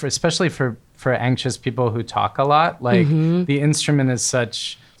to. Especially for anxious people who talk a lot, like the instrument is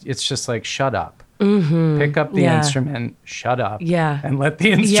such. It's just like shut up. Mm-hmm. Pick up the instrument, shut up, and let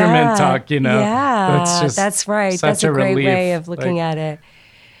the instrument talk. Yeah, that's right. That's a great way of looking at it.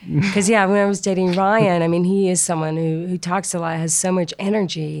 Because, yeah, when I was dating Ryan, I mean, he is someone who talks a lot, has so much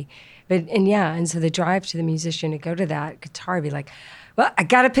energy. And so the drive to the musician to go to that guitar, be like, well, I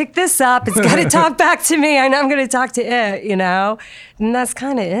got to pick this up. It's got to talk back to me. I know I'm going to talk to it, And that's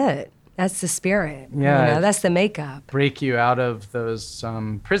kind of it. That's the spirit. Yeah. That's the makeup. Break you out of those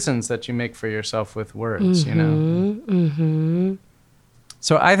prisons that you make for yourself with words, Mm-hmm.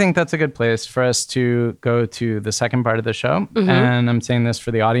 So I think that's a good place for us to go to the second part of the show. Mm-hmm. And I'm saying this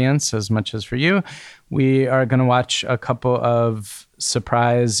for the audience as much as for you. We are going to watch a couple of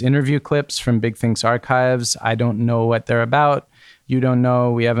surprise interview clips from Big Things Archives. I don't know what they're about. You don't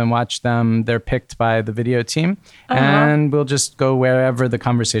know. We haven't watched them. They're picked by the video team. Uh-huh. And we'll just go wherever the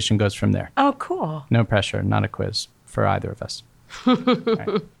conversation goes from there. Oh, cool. No pressure. Not a quiz for either of us. All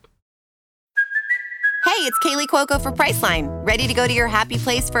right. Hey, it's Kaylee Cuoco for Priceline. Ready to go to your happy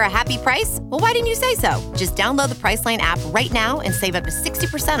place for a happy price? Well, why didn't you say so? Just download the Priceline app right now and save up to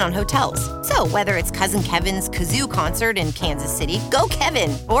 60% on hotels. So whether it's Cousin Kevin's Kazoo Concert in Kansas City, go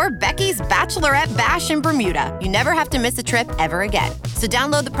Kevin, or Becky's Bachelorette Bash in Bermuda, you never have to miss a trip ever again. So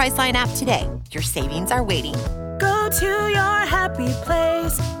download the Priceline app today. Your savings are waiting. Go to your happy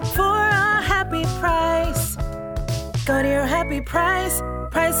place for a happy price. Go to your happy price,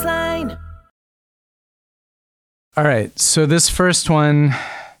 Priceline. All right, so this first one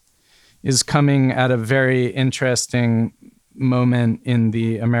is coming at a very interesting moment in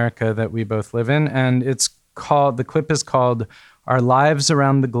the America that we both live in, and the clip is called "Are Lives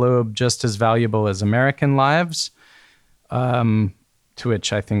Around the Globe Just as Valuable as American Lives?" To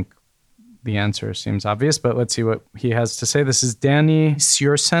which I think the answer seems obvious, but let's see what he has to say. This is Danny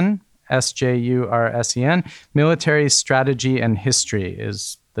Sjursen, S-J-U-R-S-E-N. Military Strategy and History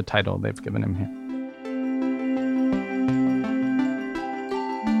is the title they've given him here.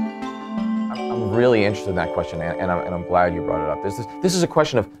 Really interested in that question, and I'm glad you brought it up. This is a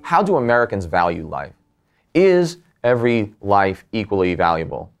question of how do Americans value life? Is every life equally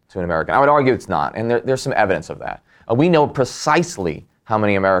valuable to an American? I would argue it's not, and there's some evidence of that. We know precisely how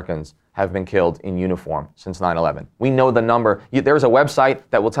many Americans have been killed in uniform since 9/11. We know the number. There's a website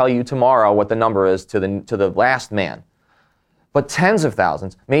that will tell you tomorrow what the number is to the last man. But tens of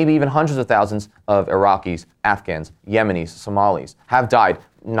thousands, maybe even hundreds of thousands of Iraqis, Afghans, Yemenis, Somalis have died,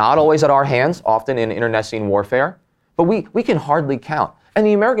 not always at our hands, often in internecine warfare, but we can hardly count. And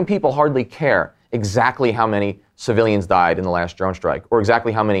the American people hardly care exactly how many civilians died in the last drone strike or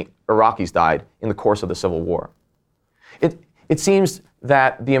exactly how many Iraqis died in the course of the Civil War. It seems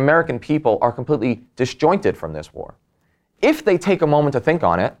that the American people are completely disjointed from this war. If they take a moment to think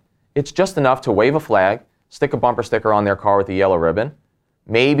on it, it's just enough to wave a flag, stick a bumper sticker on their car with a yellow ribbon,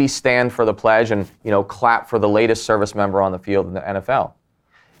 maybe stand for the pledge and clap for the latest service member on the field in the NFL.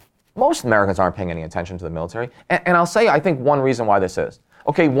 Most Americans aren't paying any attention to the military. And I'll say, I think one reason why this is.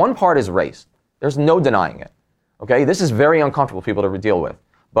 Okay, one part is race. There's no denying it. Okay, this is very uncomfortable for people to deal with.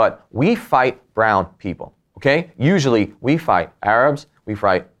 But we fight brown people. Okay, usually we fight Arabs, we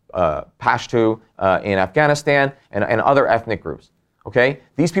fight Pashto in Afghanistan and other ethnic groups. Okay,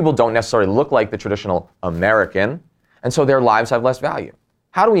 these people don't necessarily look like the traditional American, and so their lives have less value.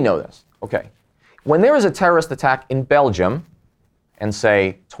 How do we know this? Okay, when there is a terrorist attack in Belgium, and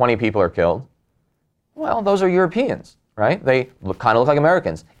say 20 people are killed, well, those are Europeans, right? They kind of look like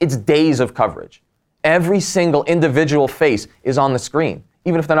Americans. It's days of coverage. Every single individual face is on the screen,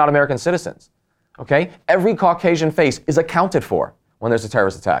 even if they're not American citizens, okay? Every Caucasian face is accounted for when there's a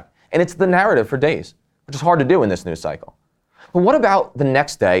terrorist attack. And it's the narrative for days, which is hard to do in this news cycle. But what about the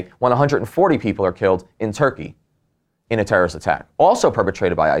next day when 140 people are killed in Turkey in a terrorist attack, also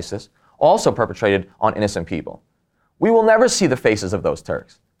perpetrated by ISIS, also perpetrated on innocent people? We will never see the faces of those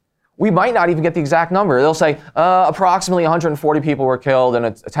Turks. We might not even get the exact number. They'll say approximately 140 people were killed in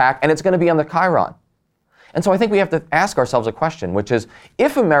an attack, and it's going to be on the Chiron. And so I think we have to ask ourselves a question, which is,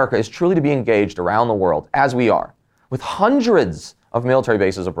 if America is truly to be engaged around the world, as we are, with hundreds of military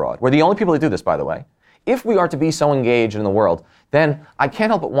bases abroad, we're the only people that do this, by the way, if we are to be so engaged in the world, then I can't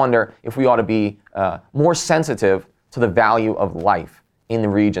help but wonder if we ought to be more sensitive to the value of life in the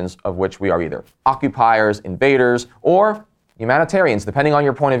regions of which we are either occupiers, invaders, or humanitarians, depending on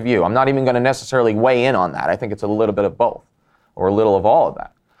your point of view. I'm not even going to necessarily weigh in on that. I think it's a little bit of both, or a little of all of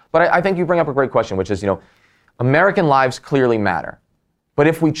that. But I think you bring up a great question, which is, American lives clearly matter. But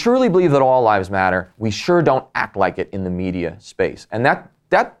if we truly believe that all lives matter, we sure don't act like it in the media space. And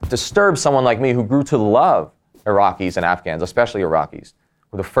that disturbs someone like me who grew to love Iraqis and Afghans, especially Iraqis,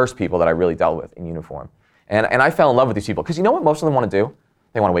 were the first people that I really dealt with in uniform. And I fell in love with these people because you know what most of them want to do?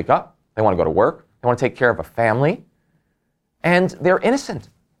 They want to wake up, they want to go to work, they want to take care of a family, and they're innocent.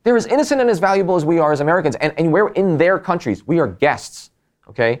 They're as innocent and as valuable as we are as Americans, and we're in their countries. We are guests,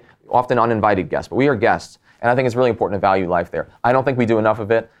 okay? Often uninvited guests, but we are guests. And I think it's really important to value life there. I don't think we do enough of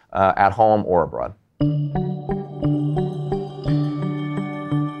it at home or abroad.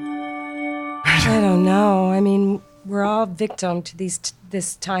 I don't know. I mean, we're all victim to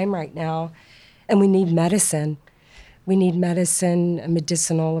this time right now, and we need medicine. We need medicine, a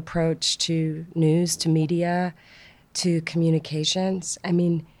medicinal approach to news, to media, to communications. I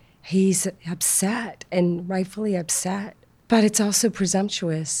mean, he's upset, and rightfully upset, but it's also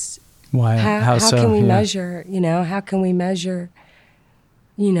presumptuous. Why? How so? can we Yeah. measure, how can we measure,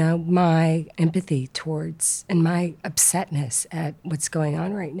 my empathy towards and my upsetness at what's going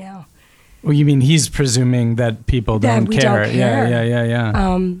on right now? Well, you mean he's presuming that people don't we care? don't care.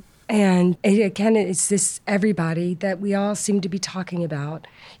 Yeah. And again, it's this everybody that we all seem to be talking about.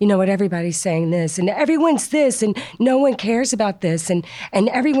 You know what? Everybody's saying this, and everyone's this, and no one cares about this, and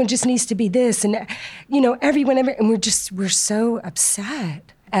everyone just needs to be this, and and we're so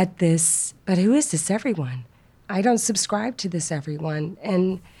upset at this. But who is this everyone? I don't subscribe to this everyone,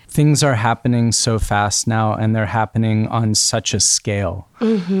 and Things are happening so fast now, and they're happening on such a scale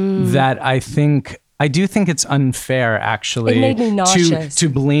that I do think it's unfair, actually, It made me nauseous. to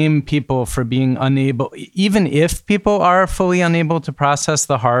blame people for being unable, even if people are fully unable to process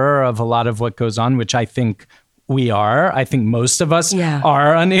the horror of a lot of what goes on, which I think we are. I think most of us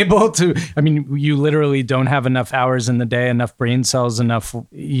are unable to. I mean, you literally don't have enough hours in the day, enough brain cells, enough,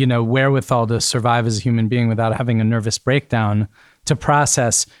 wherewithal to survive as a human being without having a nervous breakdown to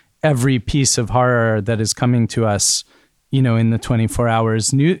process every piece of horror that is coming to us, in the 24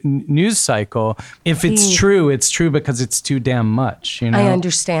 hours news cycle. If it's true because it's too damn much, I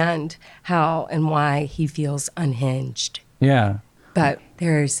understand how and why he feels unhinged. Yeah. But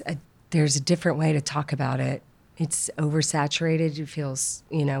there's a different way to talk about it. It's oversaturated. It feels,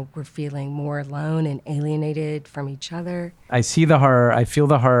 we're feeling more alone and alienated from each other. I see the horror, I feel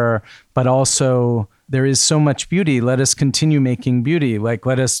the horror, but also there is so much beauty. Let us continue making beauty. Like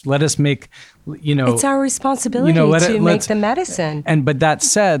let us make, It's our responsibility to make the medicine. But that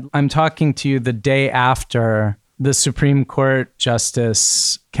said, I'm talking to you the day after the Supreme Court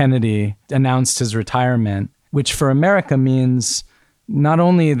Justice Kennedy announced his retirement, which for America means not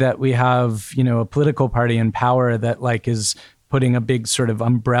only that we have, a political party in power that is putting a big sort of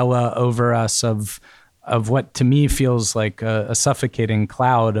umbrella over us of what to me feels like a suffocating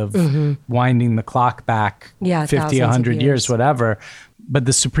cloud of winding the clock back 50, 100 years, whatever. But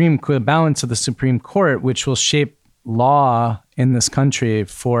the balance of the Supreme Court, which will shape law in this country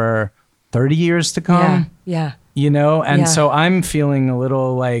for 30 years to come. Yeah. So I'm feeling a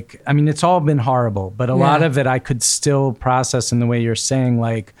little it's all been horrible, but a lot of it I could still process in the way you're saying,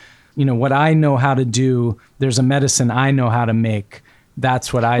 what I know how to do, there's a medicine I know how to make.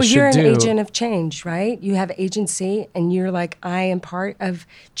 That's what I should do. You're an agent of change, right? You have agency, and you're like, I am part of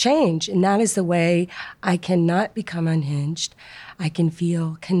change. And that is the way I cannot become unhinged. I can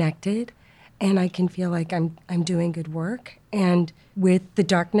feel connected, and I can feel like I'm doing good work. And with the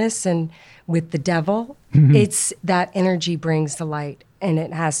darkness and with the devil, it's that energy brings the light, and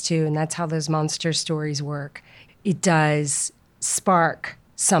it has to. And that's how those monster stories work. It does spark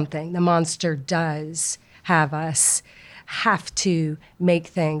something. The monster does have us have to make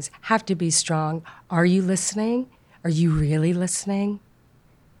things, have to be strong. Are you listening? Are you really listening?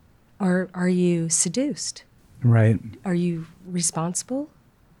 Or are you seduced? Right. Are you responsible?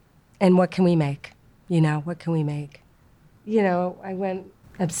 And what can we make? What can we make? I went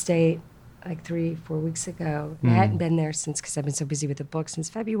upstate 3-4 weeks ago. I hadn't been there because I've been so busy with the book since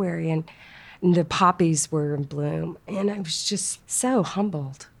February, and the poppies were in bloom. And I was just so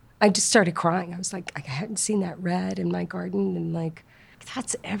humbled. I just started crying. I was like, I hadn't seen that red in my garden, and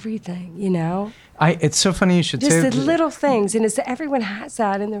that's everything, It's so funny you should say just the little things, and everyone has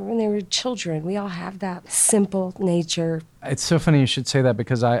that. And when they were children, we all have that simple nature. It's so funny you should say that,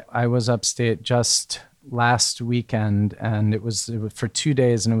 because I was upstate just last weekend, and it was for 2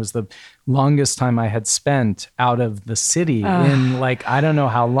 days, and it was the longest time I had spent out of the city in I don't know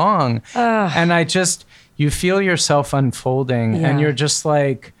how long. And you feel yourself unfolding, and you're just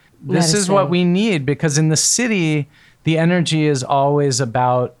like, this is what we need, because in the city, the energy is always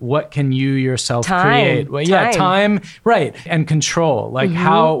about what can you yourself create. Well, time, right, and control.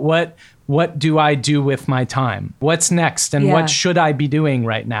 What do I do with my time? What's next, and what should I be doing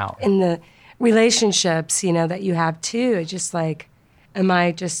right now? In the relationships, that you have too, it's just am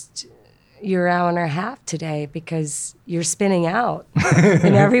I just your hour and a half today because you're spinning out,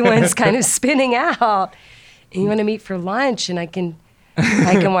 and everyone's kind of spinning out, and you want to meet for lunch, and I can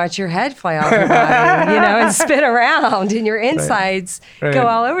I can watch your head fly off your body, and spin around, and your insides go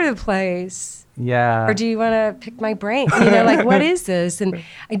all over the place. Yeah. Or do you want to pick my brain? Like, what is this? And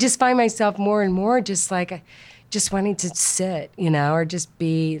I just find myself more and more just wanting to sit, or just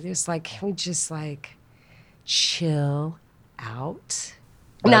be just like, can we just like chill out?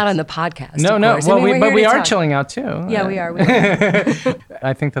 Not on the podcast. No. Well, but we are chilling out too. Yeah, we are.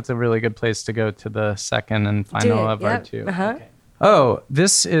 I think that's a really good place to go to the second and final of our two. Uh-huh. Okay. Oh,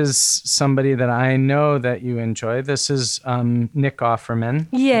 this is somebody that I know that you enjoy. This is Nick Offerman,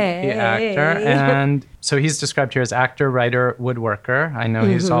 the actor. And so he's described here as actor, writer, woodworker. I know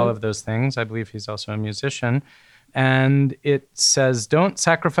he's all of those things. I believe he's also a musician. And it says, don't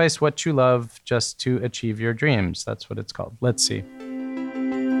sacrifice what you love just to achieve your dreams. That's what it's called. Let's see.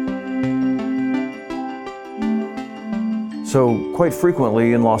 So quite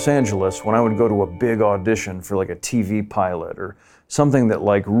frequently in Los Angeles, when I would go to a big audition for like a TV pilot or something that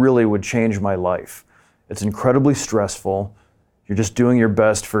like really would change my life, it's incredibly stressful. You're just doing your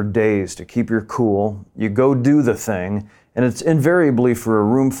best for days to keep your cool. You go do the thing, and it's invariably for a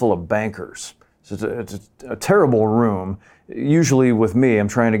room full of bankers. So it's a terrible room. Usually with me, I'm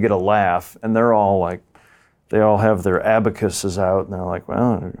trying to get a laugh, and they're all like, they all have their abacuses out, and they're like,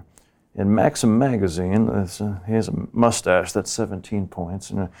 well, in Maxim magazine, he has a mustache that's 17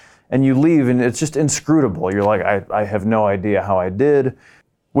 points, and you leave, and it's just inscrutable. You're like, I have no idea how I did,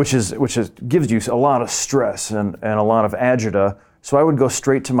 which gives you a lot of stress and a lot of agita. So I would go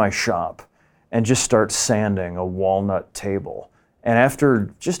straight to my shop and just start sanding a walnut table. And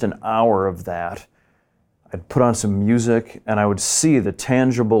after just an hour of that, I'd put on some music, and I would see the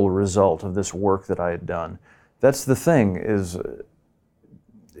tangible result of this work that I had done. That's the thing, is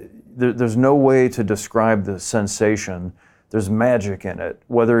there's no way to describe the sensation. There's magic in it.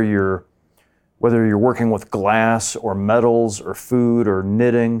 Whether you're working with glass or metals or food or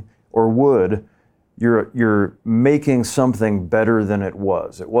knitting or wood, you're making something better than it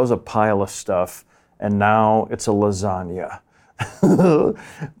was. It was a pile of stuff, and now it's a lasagna.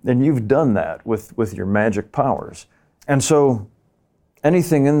 And you've done that with your magic powers. And so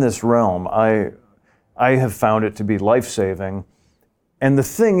anything in this realm, I have found it to be life-saving. And the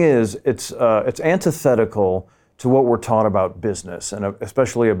thing is, it's antithetical to what we're taught about business, and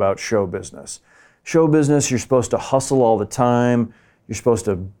especially about show business. Show business, you're supposed to hustle all the time. You're supposed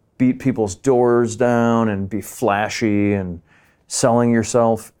to beat people's doors down and be flashy and selling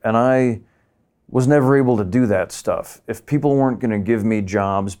yourself. And I was never able to do that stuff. If people weren't going to give me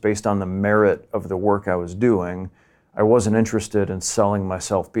jobs based on the merit of the work I was doing, I wasn't interested in selling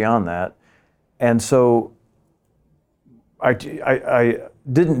myself beyond that. And so I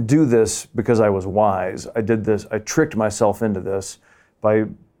didn't do this because I was wise. I tricked myself into this by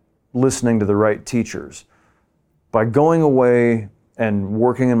listening to the right teachers. By going away and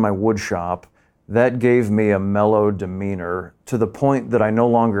working in my wood shop, that gave me a mellow demeanor to the point that I no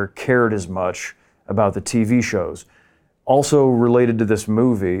longer cared as much about the TV shows. Also related to this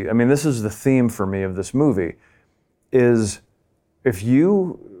movie, I mean, this is the theme for me of this movie, is if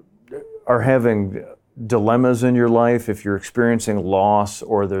you are having dilemmas in your life, if you're experiencing loss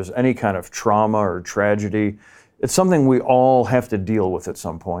or there's any kind of trauma or tragedy, it's something we all have to deal with at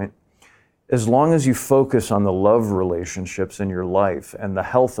some point. As long as you focus on the love relationships in your life and the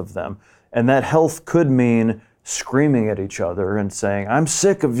health of them, and that health could mean screaming at each other and saying, I'm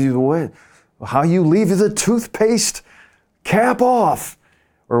sick of you, the way how you leave the toothpaste cap off,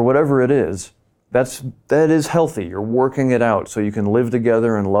 or whatever it is. That is healthy. You're working it out so you can live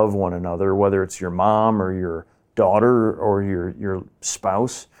together and love one another, whether it's your mom or your daughter or your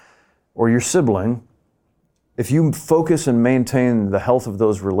spouse or your sibling. If you focus and maintain the health of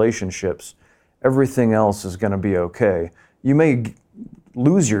those relationships, everything else is going to be okay. You may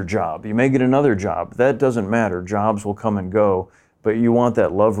lose your job. You may get another job. That doesn't matter. Jobs will come and go, but you want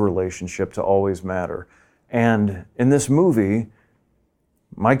that love relationship to always matter. And in this movie,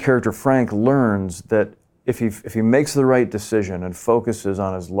 my character Frank learns that if he makes the right decision and focuses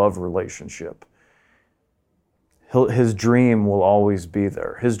on his love relationship, his dream will always be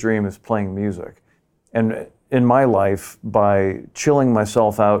there. His dream is playing music. And in my life, by chilling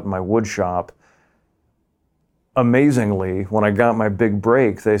myself out in my wood shop, amazingly, when I got my big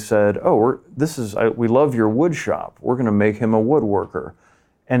break, they said, "Oh, we love your wood shop. We're going to make him a woodworker."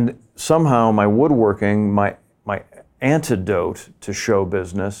 And somehow my woodworking, my antidote to show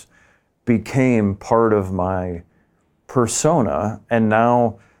business, became part of my persona. And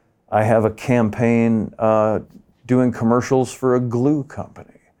now I have a campaign doing commercials for a glue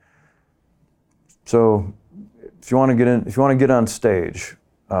company. So if you want to get on stage,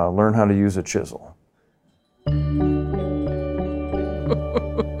 learn how to use a chisel.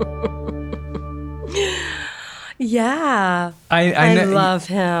 Yeah. I love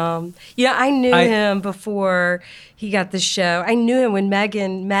him. Yeah, I knew him before he got the show. I knew him when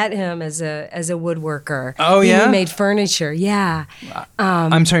Megan met him as a woodworker. Oh, yeah? He made furniture. Yeah.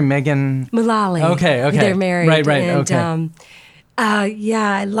 I'm sorry, Megan. Mullally. Okay. They're married. Right, and, okay.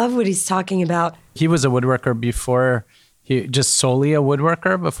 yeah, I love what he's talking about. He was a woodworker before, just solely a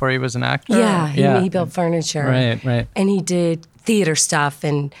woodworker before he was an actor? Yeah, he built furniture. Right. And he did theater stuff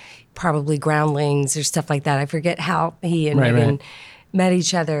and probably Groundlings or stuff like that. I forget how he and Megan met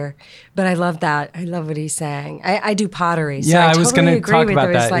each other, but I love that. I love what he's saying. I do pottery, so I was going to talk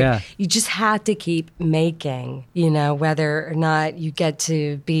about that. Like, you just had to keep making, whether or not you get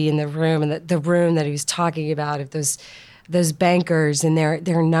to be in the room, and the room that he was talking about, if those bankers and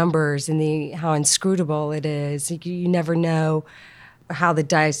their numbers and how inscrutable it is. You never know how the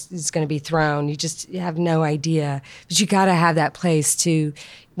dice is going to be thrown. You have no idea. But you got to have that place to,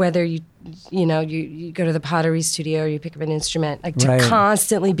 whether you go to the pottery studio or you pick up an instrument, like to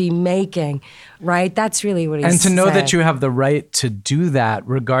constantly be making, right? That's really what he's saying. And to know that you have the right to do that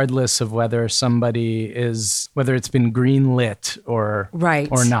regardless of whether whether it's been greenlit or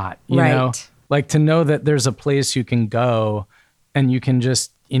not, you know? Like to know that there's a place you can go and you can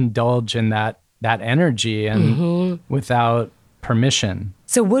just indulge in that energy and without permission.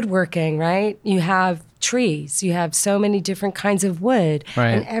 So woodworking, right? You have trees. You have so many different kinds of wood. Right.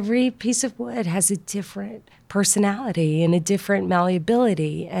 And every piece of wood has a different personality and a different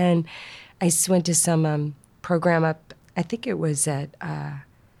malleability. And I went to some program up, I think it was at, I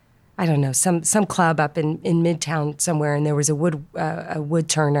don't know, some club up in Midtown somewhere, and there was a wood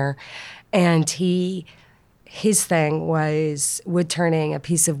turner. And his thing was wood turning a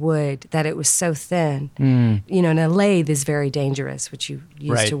piece of wood that it was so thin. And a lathe is very dangerous, which you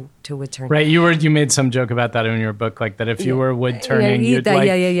use to wood turn. Right. You made some joke about that in your book, like that if you were wood turning, you'd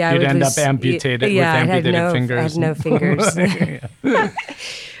end up amputated with amputated fingers. I had no fingers.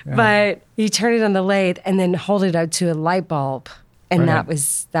 But you turn it on the lathe and then hold it up to a light bulb, and that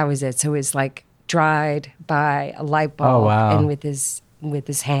was it. So it was like dried by a light bulb, and with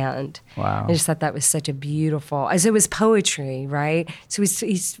his hand. Wow. I just thought that was such a beautiful, as it was poetry, right? So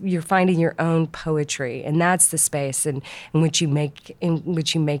you're finding your own poetry, and that's the space in which you make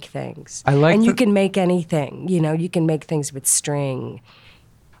things. You can make anything, you can make things with string.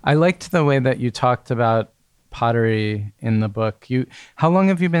 I liked the way that you talked about pottery in the book. How long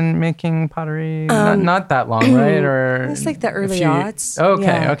have you been making pottery? Not that long, right? Or it's like the early aughts.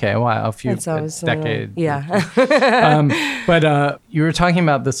 Okay. Wow, a few decades. But you were talking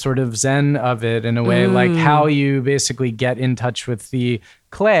about the sort of zen of it in a way, like how you basically get in touch with the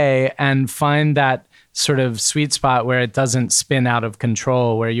clay and find that sort of sweet spot where it doesn't spin out of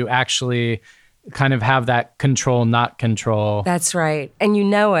control, where you actually kind of have that control, not control. That's right. And you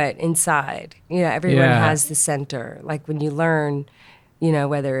know it inside. Everyone has the center. Like when you learn,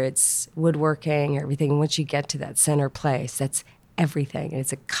 whether it's woodworking or everything, once you get to that center place, that's everything. And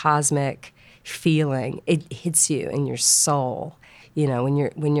it's a cosmic feeling. It hits you in your soul, when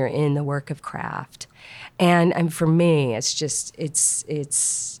you're in the work of craft. And for me, it's just,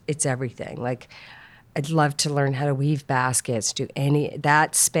 it's everything. Like I'd love to learn how to weave baskets, do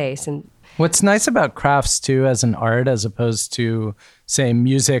that space. And what's nice about crafts too, as an art, as opposed to say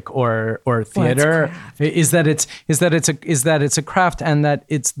music or theater, is that it's a craft, and that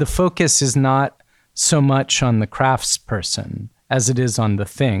the focus is not so much on the crafts person as it is on the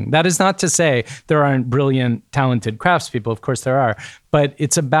thing. That is not to say there aren't brilliant, talented craftspeople. Of course there are, but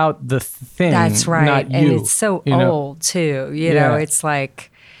it's about the thing. That's right, not you. And it's so old too. It's like.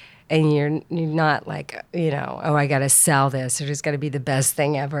 And you're not like, I got to sell this, or it's got to be the best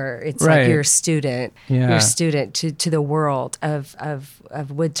thing ever. It's like you're a student. You're a student to the world of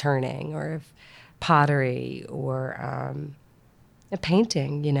wood turning or of pottery or a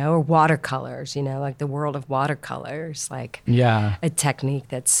painting, or watercolors, like the world of watercolors, like a technique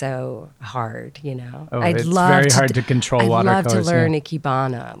that's so hard, It's very hard to control watercolors. I'd love to learn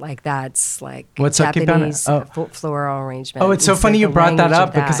Ikebana. Like that's like what's Japanese floral arrangement. Oh, it's so funny you brought that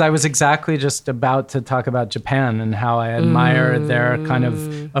up because I was exactly just about to talk about Japan and how I admire their kind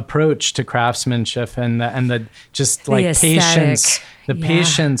of approach to craftsmanship and the just like patience,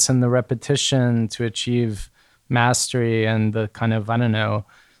 patience and the repetition to achieve mastery and the kind of,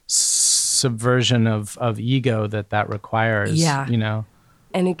 subversion of ego that requires, And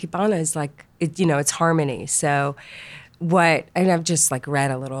Ikebana is like, it's harmony. So and I've just like read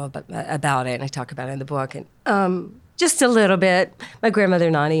a little about it, and I talk about it in the book, and just a little bit. My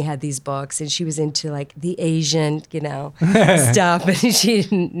grandmother Nani had these books, and she was into like the Asian, stuff, and she,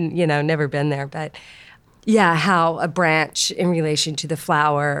 never been there, but how a branch in relation to the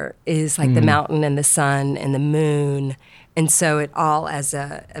flower is like the mountain and the sun and the moon. And so it all as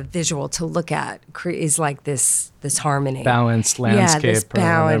a visual to look at is like this harmony. Balanced landscape. Yeah, this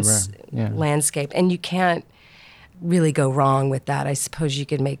balanced landscape. And you can't really go wrong with that. I suppose you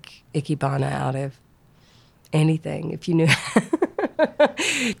could make Ikebana out of anything if you knew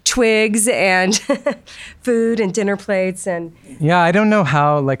twigs and food and dinner plates and I don't know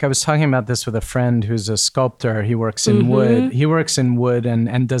how, like I was talking about this with a friend who's a sculptor. He works in wood. He works in wood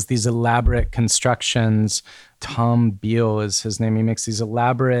and does these elaborate constructions. Tom Beale is his name. He makes these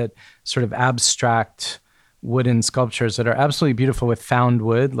elaborate sort of abstract wooden sculptures that are absolutely beautiful with found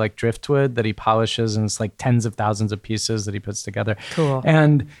wood, like driftwood that he polishes, and it's like tens of thousands of pieces that he puts together. Cool.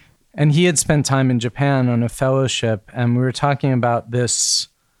 And he had spent time in Japan on a fellowship, and we were talking about this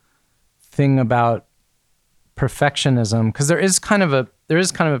thing about perfectionism, because there is kind of a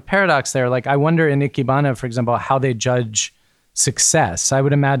paradox there. Like I wonder in Ikebana, for example, how they judge success. I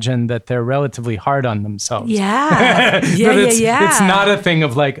would imagine that they're relatively hard on themselves. It's not a thing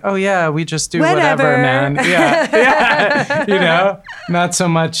of like, oh yeah, we just do whatever man. Not so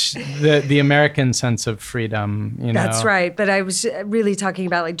much the American sense of freedom. That's right. But I was really talking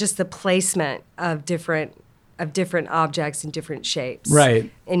about like just the placement of different objects in different shapes. Right.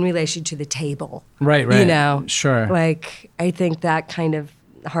 In relation to the table. Right. Sure. Like I think that kind of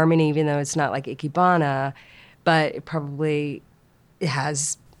harmony, even though it's not like Ikebana, but it probably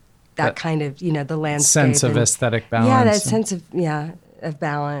has that kind of, the landscape. Sense of aesthetic balance. Yeah, that sense of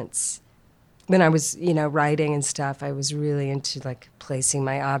balance. When I was, writing and stuff, I was really into like placing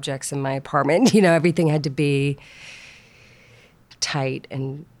my objects in my apartment. Everything had to be tight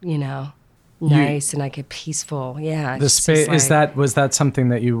and, nice and like a peaceful. Yeah. The space was that something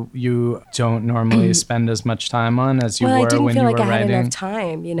that you don't normally spend as much time on as you were when you were writing? Well, I didn't feel like I had enough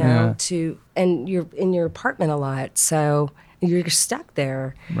time, and you're in your apartment a lot, so you're stuck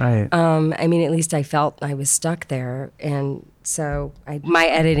there. Right. At least I felt I was stuck there, and so my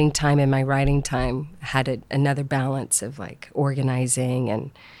editing time and my writing time had another balance of like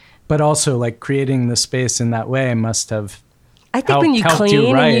organizing But also like creating the space in that way must have. I think when you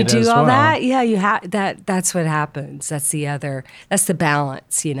clean and you do all that, you have that's what happens. That's the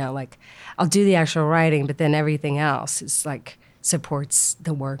balance, like I'll do the actual writing, but then everything else is like supports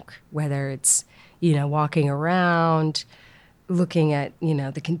the work, whether it's, walking around, looking at,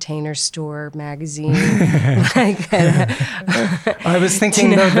 the Container Store magazine. I was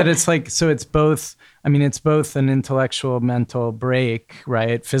thinking though that it's like, so it's both an intellectual, mental break,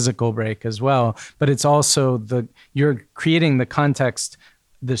 right? Physical break as well. But it's also you're creating the context,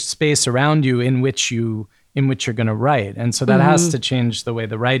 the space around you in which you're going to write. And so that has to change the way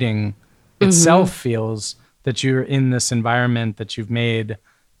the writing itself feels, that you're in this environment that you've made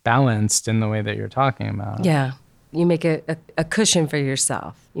balanced in the way that you're talking about. Yeah. You make a cushion for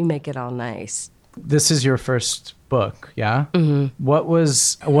yourself. You make it all nice. This is your first book, yeah? Mm-hmm. What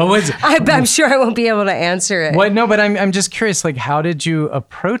was I'm sure I won't be able to answer it. No, but I'm just curious, like, how did you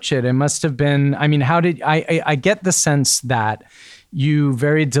approach it? It must have been, I get the sense that you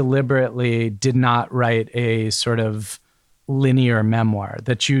very deliberately did not write a sort of linear memoir,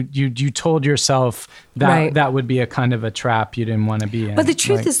 that you told yourself that that would be a kind of a trap you didn't want to be in. But the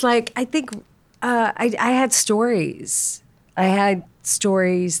truth is, like, I think I had stories. I had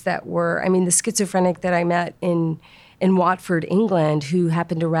stories that were, the schizophrenic that I met in Watford, England, who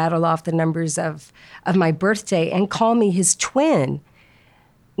happened to rattle off the numbers of my birthday and call me his twin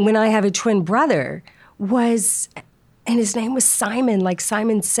when I have a twin brother, and his name was Simon, like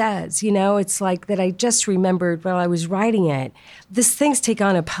Simon Says. It's like that I just remembered while I was writing it. These things take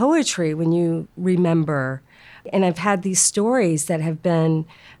on a poetry when you remember. And I've had these stories that have been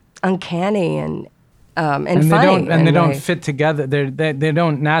uncanny and funny. They don't fit together. They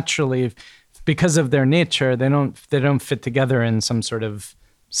don't naturally, because of their nature, they don't fit together in some sort of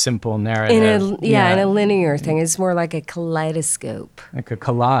simple narrative. In a linear thing. It's more like a kaleidoscope. Like a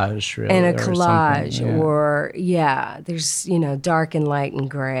collage, really. And a collage, there's, dark and light and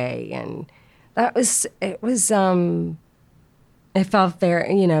gray. And it felt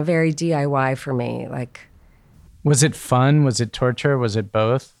very, very DIY for me. Like, was it fun? Was it torture? Was it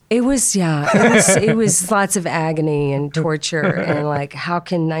both? It was, it was lots of agony and torture and like, how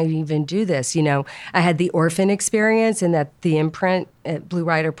can I even do this? I had the orphan experience and that the imprint at Blue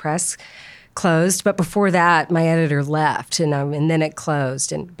Rider Press closed. But before that, my editor left and then it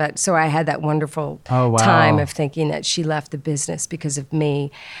closed. So I had that wonderful time of thinking that she left the business because of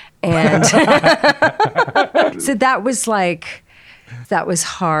me. And so that was like... That was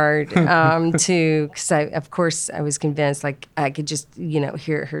hard because I was convinced like I could just,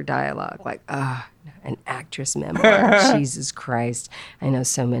 hear her dialogue like, an actress memoir. Jesus Christ. I know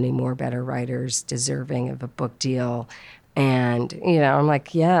so many more better writers deserving of a book deal. And, I'm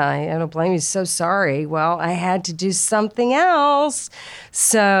like, yeah, I don't blame you. So sorry. Well, I had to do something else.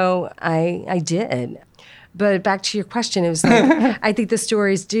 So I did. But back to your question, it was like, I think the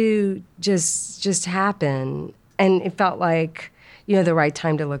stories do just happen. And it felt like, the right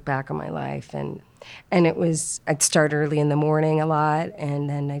time to look back on my life. And I'd start early in the morning a lot, and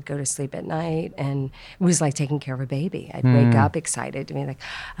then I'd go to sleep at night, and it was like taking care of a baby. I'd wake up excited to be like,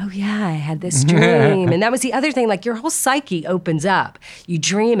 oh yeah, I had this dream. And that was the other thing, like your whole psyche opens up. You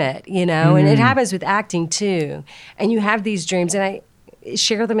dream it, and it happens with acting too. And you have these dreams, and I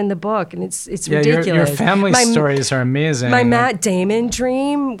share them in the book, and it's ridiculous. Your family stories are amazing. My Matt Damon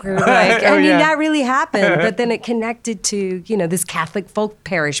dream, where like, that really happened, but then it connected to, this Catholic folk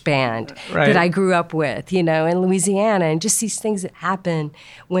parish band that I grew up with, in Louisiana, and just these things that happen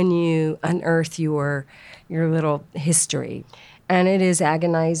when you unearth your little history. And it is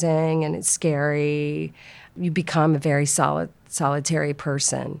agonizing, and it's scary. You become a very solitary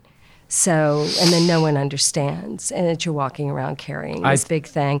person. So, and then no one understands, and that you're walking around carrying this big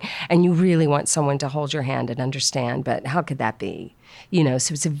thing, and you really want someone to hold your hand and understand, but how could that be? So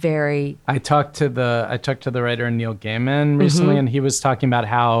it's a very... I talked to the writer Neil Gaiman recently, and he was talking about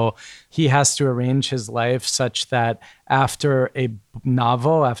how he has to arrange his life such that after a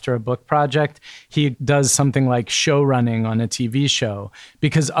novel, after a book project, he does something like show running on a TV show,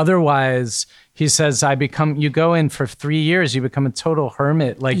 because otherwise... He says, you go in for 3 years, you become a total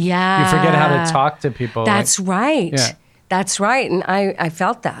hermit. Like, you forget how to talk to people. That's right. Yeah. That's right. And I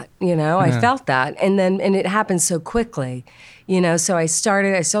felt that, I felt that. And it happened so quickly, So I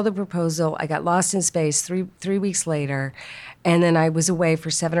saw the proposal. I got lost in space 3 weeks later. And then I was away for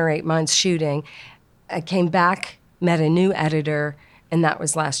 7 or 8 months shooting. I came back, met a new editor, and that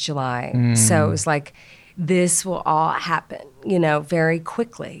was last July. So it was like, this will all happen, very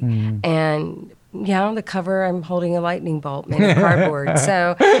quickly. And, the cover, I'm holding a lightning bolt made of cardboard.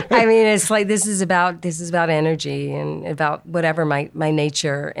 So, it's like, this is about energy and about whatever my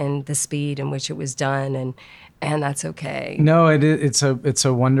nature and the speed in which it was done. And that's okay. No, it's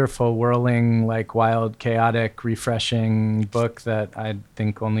a wonderful, whirling, like wild, chaotic, refreshing book that I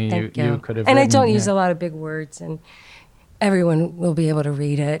think only you could have written. And I don't use a lot of big words, and everyone will be able to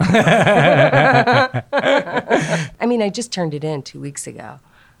read it. I just turned it in 2 weeks ago.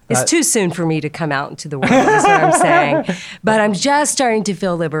 It's too soon for me to come out into the world, is what I'm saying. But I'm just starting to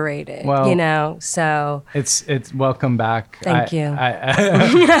feel liberated, so. It's welcome back. Thank you.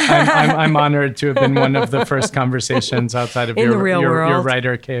 I'm honored to have been one of the first conversations outside of your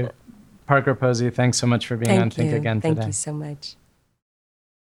writer cave. Parker Posey, thanks so much for being on Think Again today. Thank you so much.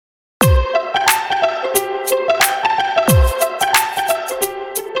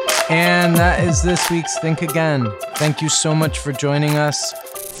 And that is this week's Think Again. Thank you so much for joining us.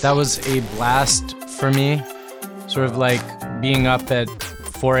 That was a blast for me, sort of like being up at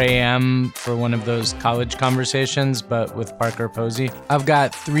 4 a.m. for one of those college conversations, but with Parker Posey. I've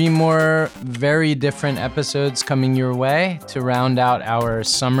got 3 more very different episodes coming your way to round out our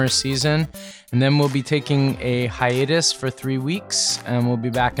summer season. And then we'll be taking a hiatus for 3 weeks, and we'll be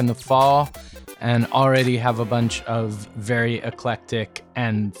back in the fall. And already have a bunch of very eclectic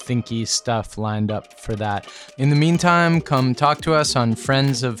and thinky stuff lined up for that. In the meantime, come talk to us on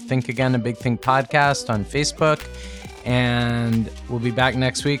Friends of Think Again, a Big Think podcast on Facebook. And we'll be back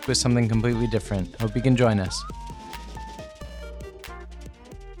next week with something completely different. Hope you can join us.